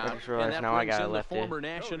 men are I out, just realized and that now I brings got a in the lefty. former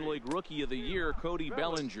National League Rookie of the Year, Cody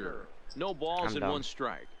Bellinger. No balls I'm and done. 1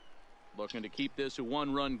 strike. Looking to keep this a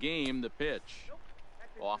 1-run game. The pitch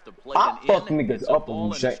off the plate I and fuck in. niggas It's a up ball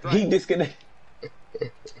on and a Shaq. strike. He disconnected.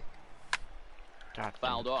 God,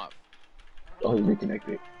 Fouled off. Oh, he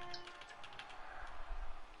reconnected.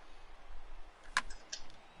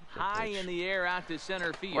 High in the air out to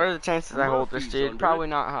center field. what are the chances I hold this Murphy's dude? under Probably it.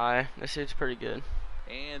 not high. This dude's pretty good.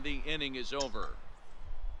 And the inning is over.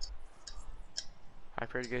 High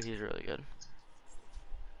pretty good. He's really good.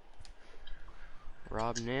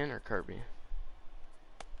 Rob Nin or Kirby?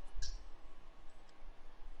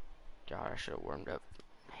 God, I should have warmed up.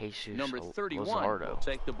 Jesus Number 31 will Luzardo.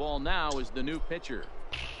 take the ball now as the new pitcher.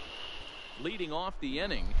 Leading off the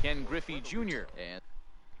inning, Ken Griffey Jr. And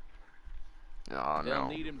Oh They'll no,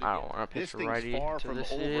 need him to I don't get- want to This pitch a thing's righty far to from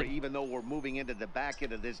this over, dude. even though we're moving into the back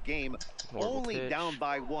end of this game. Horrible Only pitch. down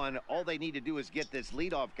by 1. All they need to do is get this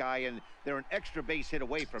leadoff guy, and they're an extra base hit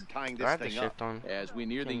away from tying Do I this have to thing up. shift on? as we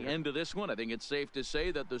near the Ken- end of this one, I think it's safe to say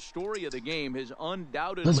that the story of the game has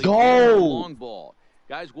undoubtedly Let's been go! the long ball.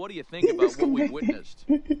 Guys, what do you think about what we've witnessed?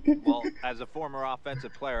 Well, as a former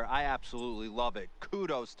offensive player, I absolutely love it.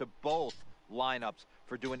 Kudos to both lineups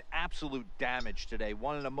for doing absolute damage today.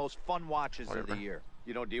 One of the most fun watches of Whatever. the year.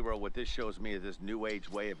 You know, D-Roll, what this shows me is this new age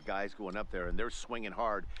way of guys going up there, and they're swinging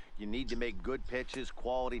hard. You need to make good pitches,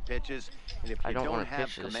 quality pitches, and if I you don't don't wanna have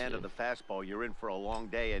pitch this, command of dude. the fastball, you're in for a long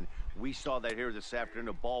day, and we saw that here this afternoon,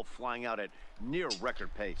 a ball flying out at near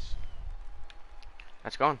record pace.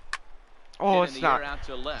 That's gone. Oh, Hit it's in the air not. out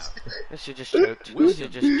to left. This shit just choked. This shit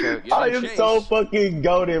just choked. Yeah. I am so fucking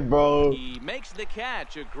goated, bro. He makes the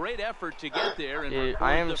catch. A great effort to get there and Dude, record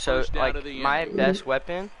I am the so first out like of the my inning. best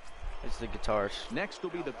weapon is the guitars. Next will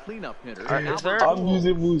be the cleanup hitter. Alright, is Albert there- I'm Pujols.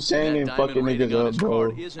 using Hussein That and diamond fucking rating on niggas his up, bro.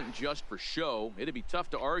 card isn't just for show. It'd be tough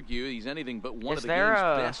to argue he's anything but one Is of the there game's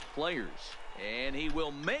a- best players. And he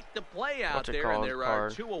will make the play out What's it there, and called, there are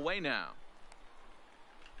card? 2 away now.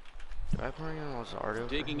 Do I bring in Luzardo? for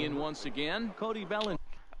Digging him? in once again, Cody Bellinger.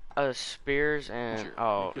 Spears and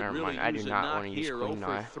oh, Could never really mind. I do use a not knock want to use here, Queen 0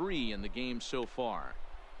 Nine. for 3 in the game so far.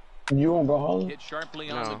 You on Brawlhalla? Hit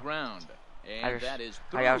sharply on No. the ground. And I just- that is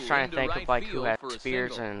I was through trying into to think right of like who field had for a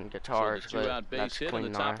spears single. and guitars, So the 2-out but base that's hit on the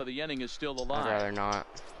Queen top Nine. of the inning is still I'd alive. rather not.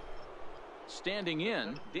 Standing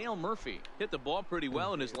in, Dale Murphy hit the ball pretty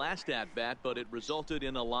well in his last at-bat, but it resulted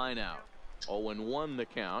in a line-out. 0-1 the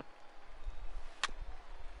count.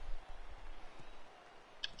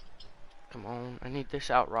 Come on, I need this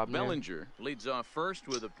out, Rob. Man. Bellinger leads off first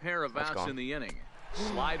with a pair of Let's outs go. in the inning.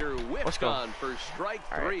 Slider Let's whipped go. on for strike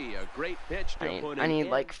All right. 3. A great pitch to put I him need in.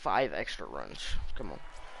 like 5 extra runs. Come on.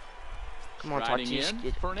 Come on, Riding Tatis. in,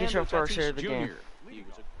 Get Fernando your first Tatis hit of the Jr. game.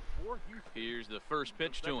 Here's the first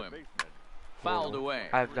pitch to him. Baseman. Fouled away.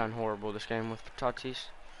 I've done horrible this game with Tatis.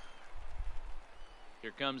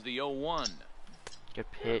 Here comes the 0-1. Good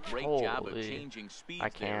pitch. Great Holy. job of changing speeds I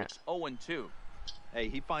there. can't. It's 0-2. Hey,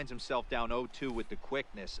 he finds himself down 0-2 with the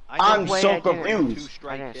quickness. I'm know Wait, so I didn't- confused. Two I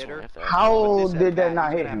strike didn't swing hitter. at that. How But this did that at-bat, not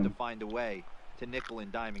he's hit gonna have him? to find a way to nickel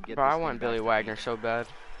and dime and get Bro, this I thing want back Billy to Wagner beat. so bad.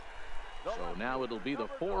 So now it'll be the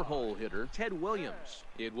 4-hole hitter, Ted Williams.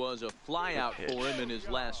 It was a flyout Good for pitch. him in his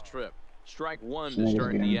last trip. Strike 1 This to nigga's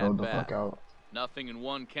start getting the rolled the at-bat. fuck out. Nothing in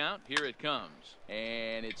 1 count. Here it comes.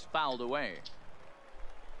 And it's fouled away.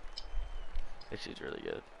 This is really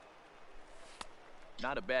good.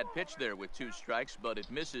 Not a bad pitch there with 2 strikes, but it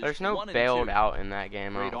misses. There's no 1 and bailed 2. out in that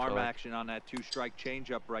game. I Great don't arm feel like. action on that 2-strike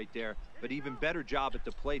changeup right there. But even better job at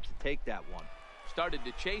the plate to take that one. Started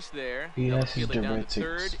to chase there. Yes, Field it down to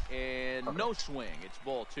diuretics. third, and no swing. It's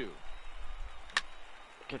ball 2.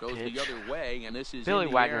 Good Goes pitch. the other way, and this is Billy in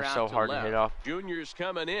the Wagner's air so out to hard to left. hit off. Junior's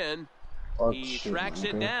coming in. Oh, He shit, tracks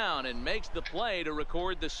it okay. down and makes the play to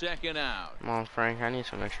record the 2nd out. Come on, Frank. I need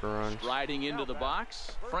some extra runs. Riding into the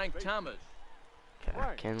box, Frank Thomas. Okay,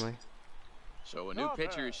 Kenley. So a new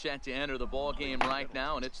pitcher is set to enter the ball game right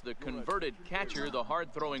now, and it's the converted catcher, the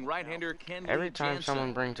hard-throwing right-hander Ken Every Lee time Jansen.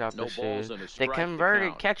 someone brings up No this balls dude, and a the strike to converted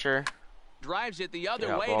count. catcher. Drives it the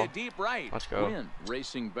other way ball. to deep right. Let's go. Gwynn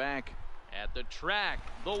racing back at the track.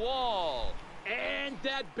 The wall. And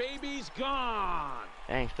that baby's gone.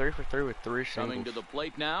 Dang, 3 for 3 with 3 Coming singles. to the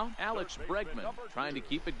plate now, Alex Bregman trying to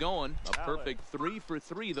keep it going. A perfect 3 for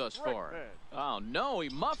 3 thus far. Oh, no, he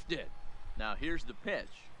muffed it. Now here's the pitch.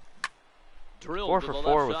 Drilled 4 to for the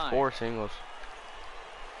 4 left with side. 4 singles.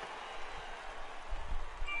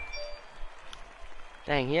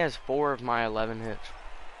 Dang, he has 4 of my 11 hits.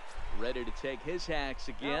 Ready to take his hacks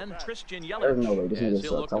again, Christian There's no way Yelich, this as nigga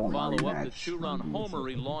he'll look sucks. I to want follow a up the rematch. two-run homer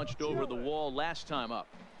he launched over the wall last time up.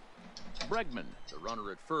 Bregman, the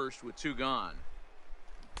runner at first with 2 gone.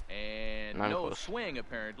 And Not no close. swing,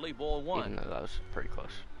 apparently, ball Even 1. though that was pretty close.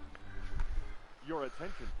 Your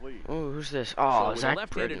attention, please. Ooh, who's this? So Oh, with a Zach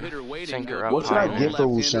left-handed Britton. hitter waiting, Sinker they'll up go What to should high. I their get own for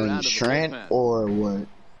left-hander Wushan? out of the Strength bullpen. or what?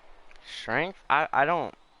 Strength? I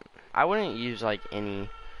don't. I wouldn't use like any.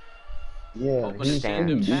 Yeah, Open he's his hand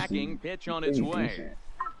pretty and decent. backing, pitch on its Pretty way. decent.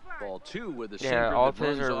 Ball 2 with a sinker Yeah, all of that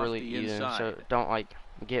his runs are off really the even, inside. so don't like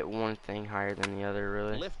get one thing higher than the other,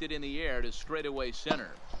 really. Lifted in the air to straightaway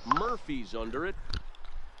center. Murphy's under it.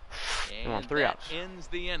 Come on, And 3 that outs. ends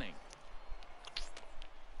the inning.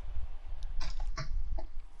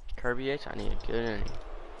 Kirby Yates, I need a good inning.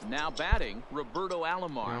 Now batting, Roberto I'm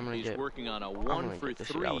Alomar. gonna He's get- working on a I'm 1 gonna for get this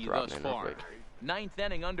shit out with 3 thus Rodman real far. quick. 9th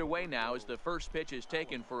inning underway now as the first pitch is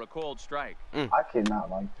taken for a cold strike. I cannot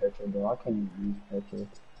like Petra, bro. I can't even use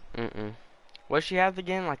Petra. What she have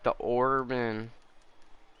again? Like the orb and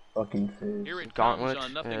Fucking fish. Here it Gauntlets,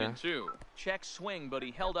 comes on 0 yeah. and 2. Check swing, but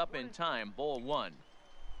he held up in time. Ball 1.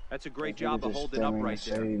 That's a great That nigga job of just holding up standing right the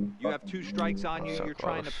there. same You have fucking 2 strikes move, on you. So You're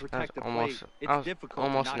trying to close. protect That's the almost- plate. that It's was difficult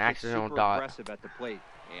almost to an not get accidental super dot. aggressive at the plate.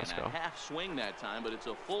 And Let's a go. half swing that time, but it's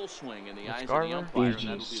a full swing in the Let's eyes go, of the Armor. umpire, and GG.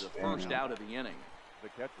 that'll be the first Damn. out of the inning. The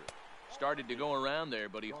catcher. Started to go around there,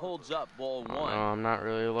 but he holds up ball 1. I'm not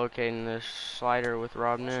really locating this slider with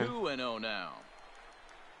Rodman. 2-0 now.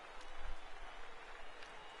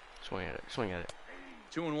 Swing at it. Swing at it.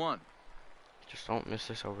 2-1. Just don't miss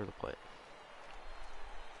this over the plate.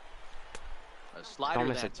 A slider Don't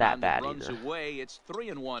miss that it that time bad runs either. away. It's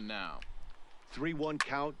 3-1 now. 3-1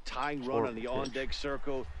 count, tying run on the Horrible pitch. on-deck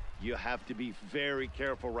circle. You have to be very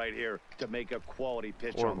careful right here to make a quality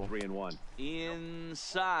pitch Horrible. on 3-1.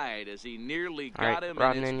 Inside as he nearly All right, got him,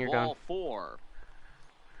 Rodman, and you're it's ball done. 4.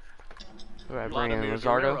 Who I bring in? Vladimir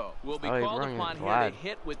Luzardo? Guerrero will be Oh, he called brought in upon here Vlad. to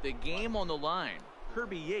hit with the game on the line.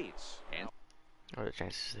 Kirby Yates. And What are the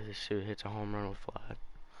chances that this dude hits a home run with Vlad?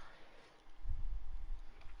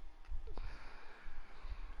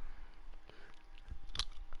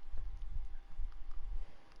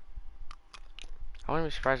 I wouldn't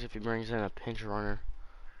be surprised if he brings in a pinch runner.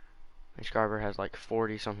 Mitch Garber has like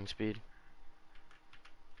 40 something speed.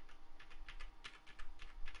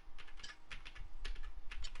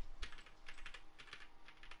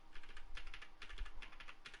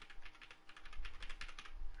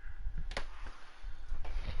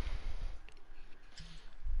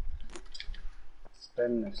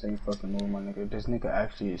 Spending the same fucking move, my nigga. This nigga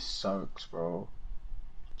actually sucks, bro.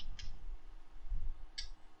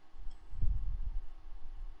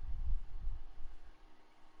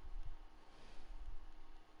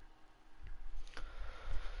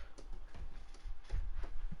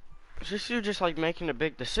 Is this you just like making a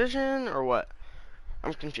big decision or what?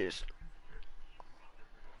 I'm confused.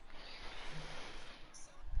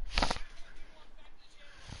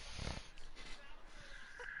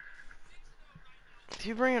 If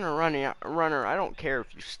you bring in a runner, I don't care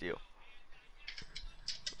if you steal.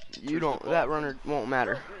 You don't. That runner won't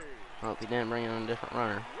matter. Well, if he didn't bring in a different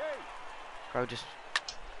runner, probably just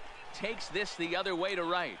takes this the other way to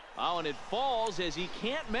right. Oh, and it falls as he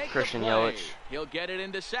can't make Christian the play. Yelich. He'll get it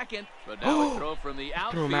into second, but now a throw from the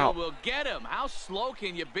Threw him outfield out. will get him. How slow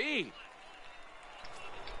can you be?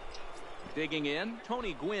 Digging in,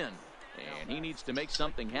 Tony Gwynn. And he needs to make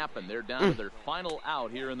something happen. They're down to their final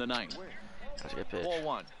out here in the ninth. that's a good pitch. Ball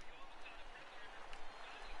 1.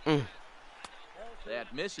 Mm.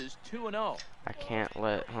 That misses 2-0. I can't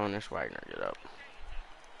let Honus Wagner get up.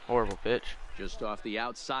 Horrible pitch. Just off the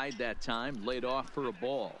outside that time, laid off for a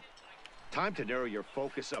ball. Time to narrow your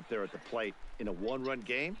focus up there at the plate. In a one-run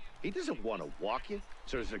game, he doesn't want to walk you,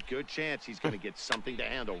 so there's a good chance he's going to get something to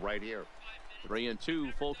handle right here.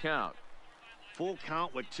 3-2, full count. Full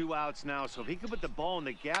count with 2 outs now, so if he could put the ball in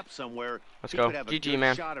the gap somewhere, Let's he go. could have a GG, good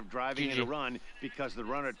man. shot of driving in GG. a run because the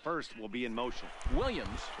runner at first will be in motion. Williams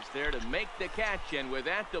is there to make the catch, and with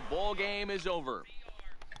that, the ball game is over.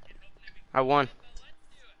 I won.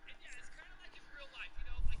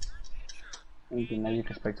 Okay, now you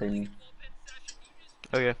can spectate me.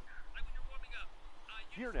 Okay.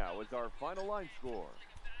 Here now is our final line score.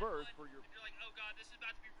 first for your. You're like, oh god, this is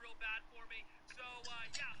about to be real bad for me. So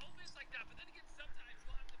yeah, hopefully it's like that. But then again, sometimes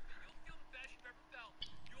you'll feel the best you've ever felt.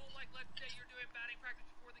 You'll like, let's say you're doing batting practice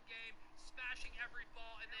before the game, smashing every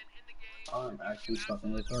ball, and then in the game. I'm actually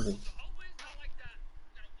fucking retarded. So hopefully it's not like that.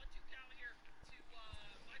 We got a 1-2 count here to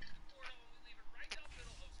Mike Conforto, and we leave it right down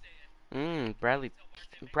middle, Jose.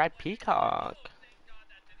 Brad Peacock.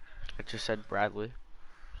 I just said Bradley.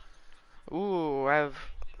 Ooh, I have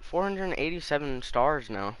 487 stars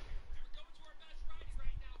now.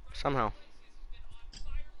 Somehow.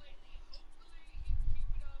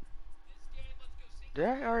 Did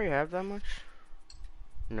I already have that much?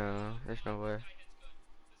 No, there's no way.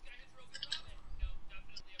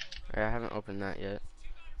 Yeah, I haven't opened that yet.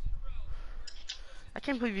 I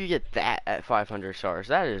can't believe you get that at 500 stars.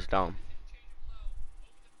 That is dumb.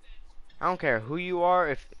 I don't care who you are.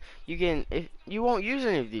 If you won't use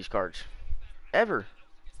any of these cards, ever.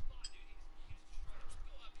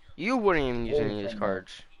 You wouldn't even use any of these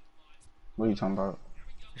cards. What are you talking about?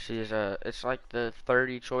 See, it's like the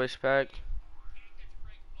 30 choice pack.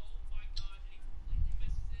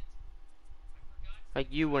 Like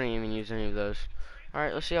you wouldn't even use any of those. All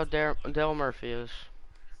right, let's see how Dale Murphy is.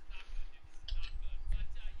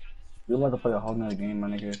 You about to play a whole nother game, my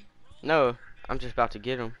nigga? No, I'm just about to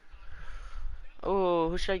get him. Oh,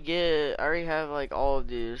 who should I get? I already have like all of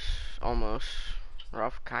these, almost.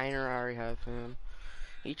 Ralph Kiner, I already have him.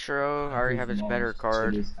 Ichiro, I already have his better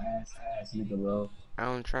card. This ass nigga, bro.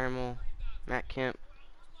 Alan Trammell, Matt Kemp,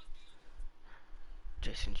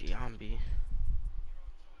 Jason Giambi,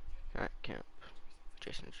 Matt Kemp,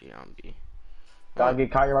 Jason Giambi. Gotta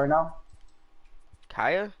get Kaya right now?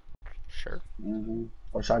 Kaya? Sure.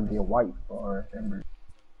 Or should I get White or Ember?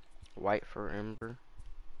 White for Ember.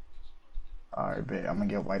 Alright, bet. I'm gonna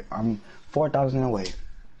get White. I'm 4,000 away.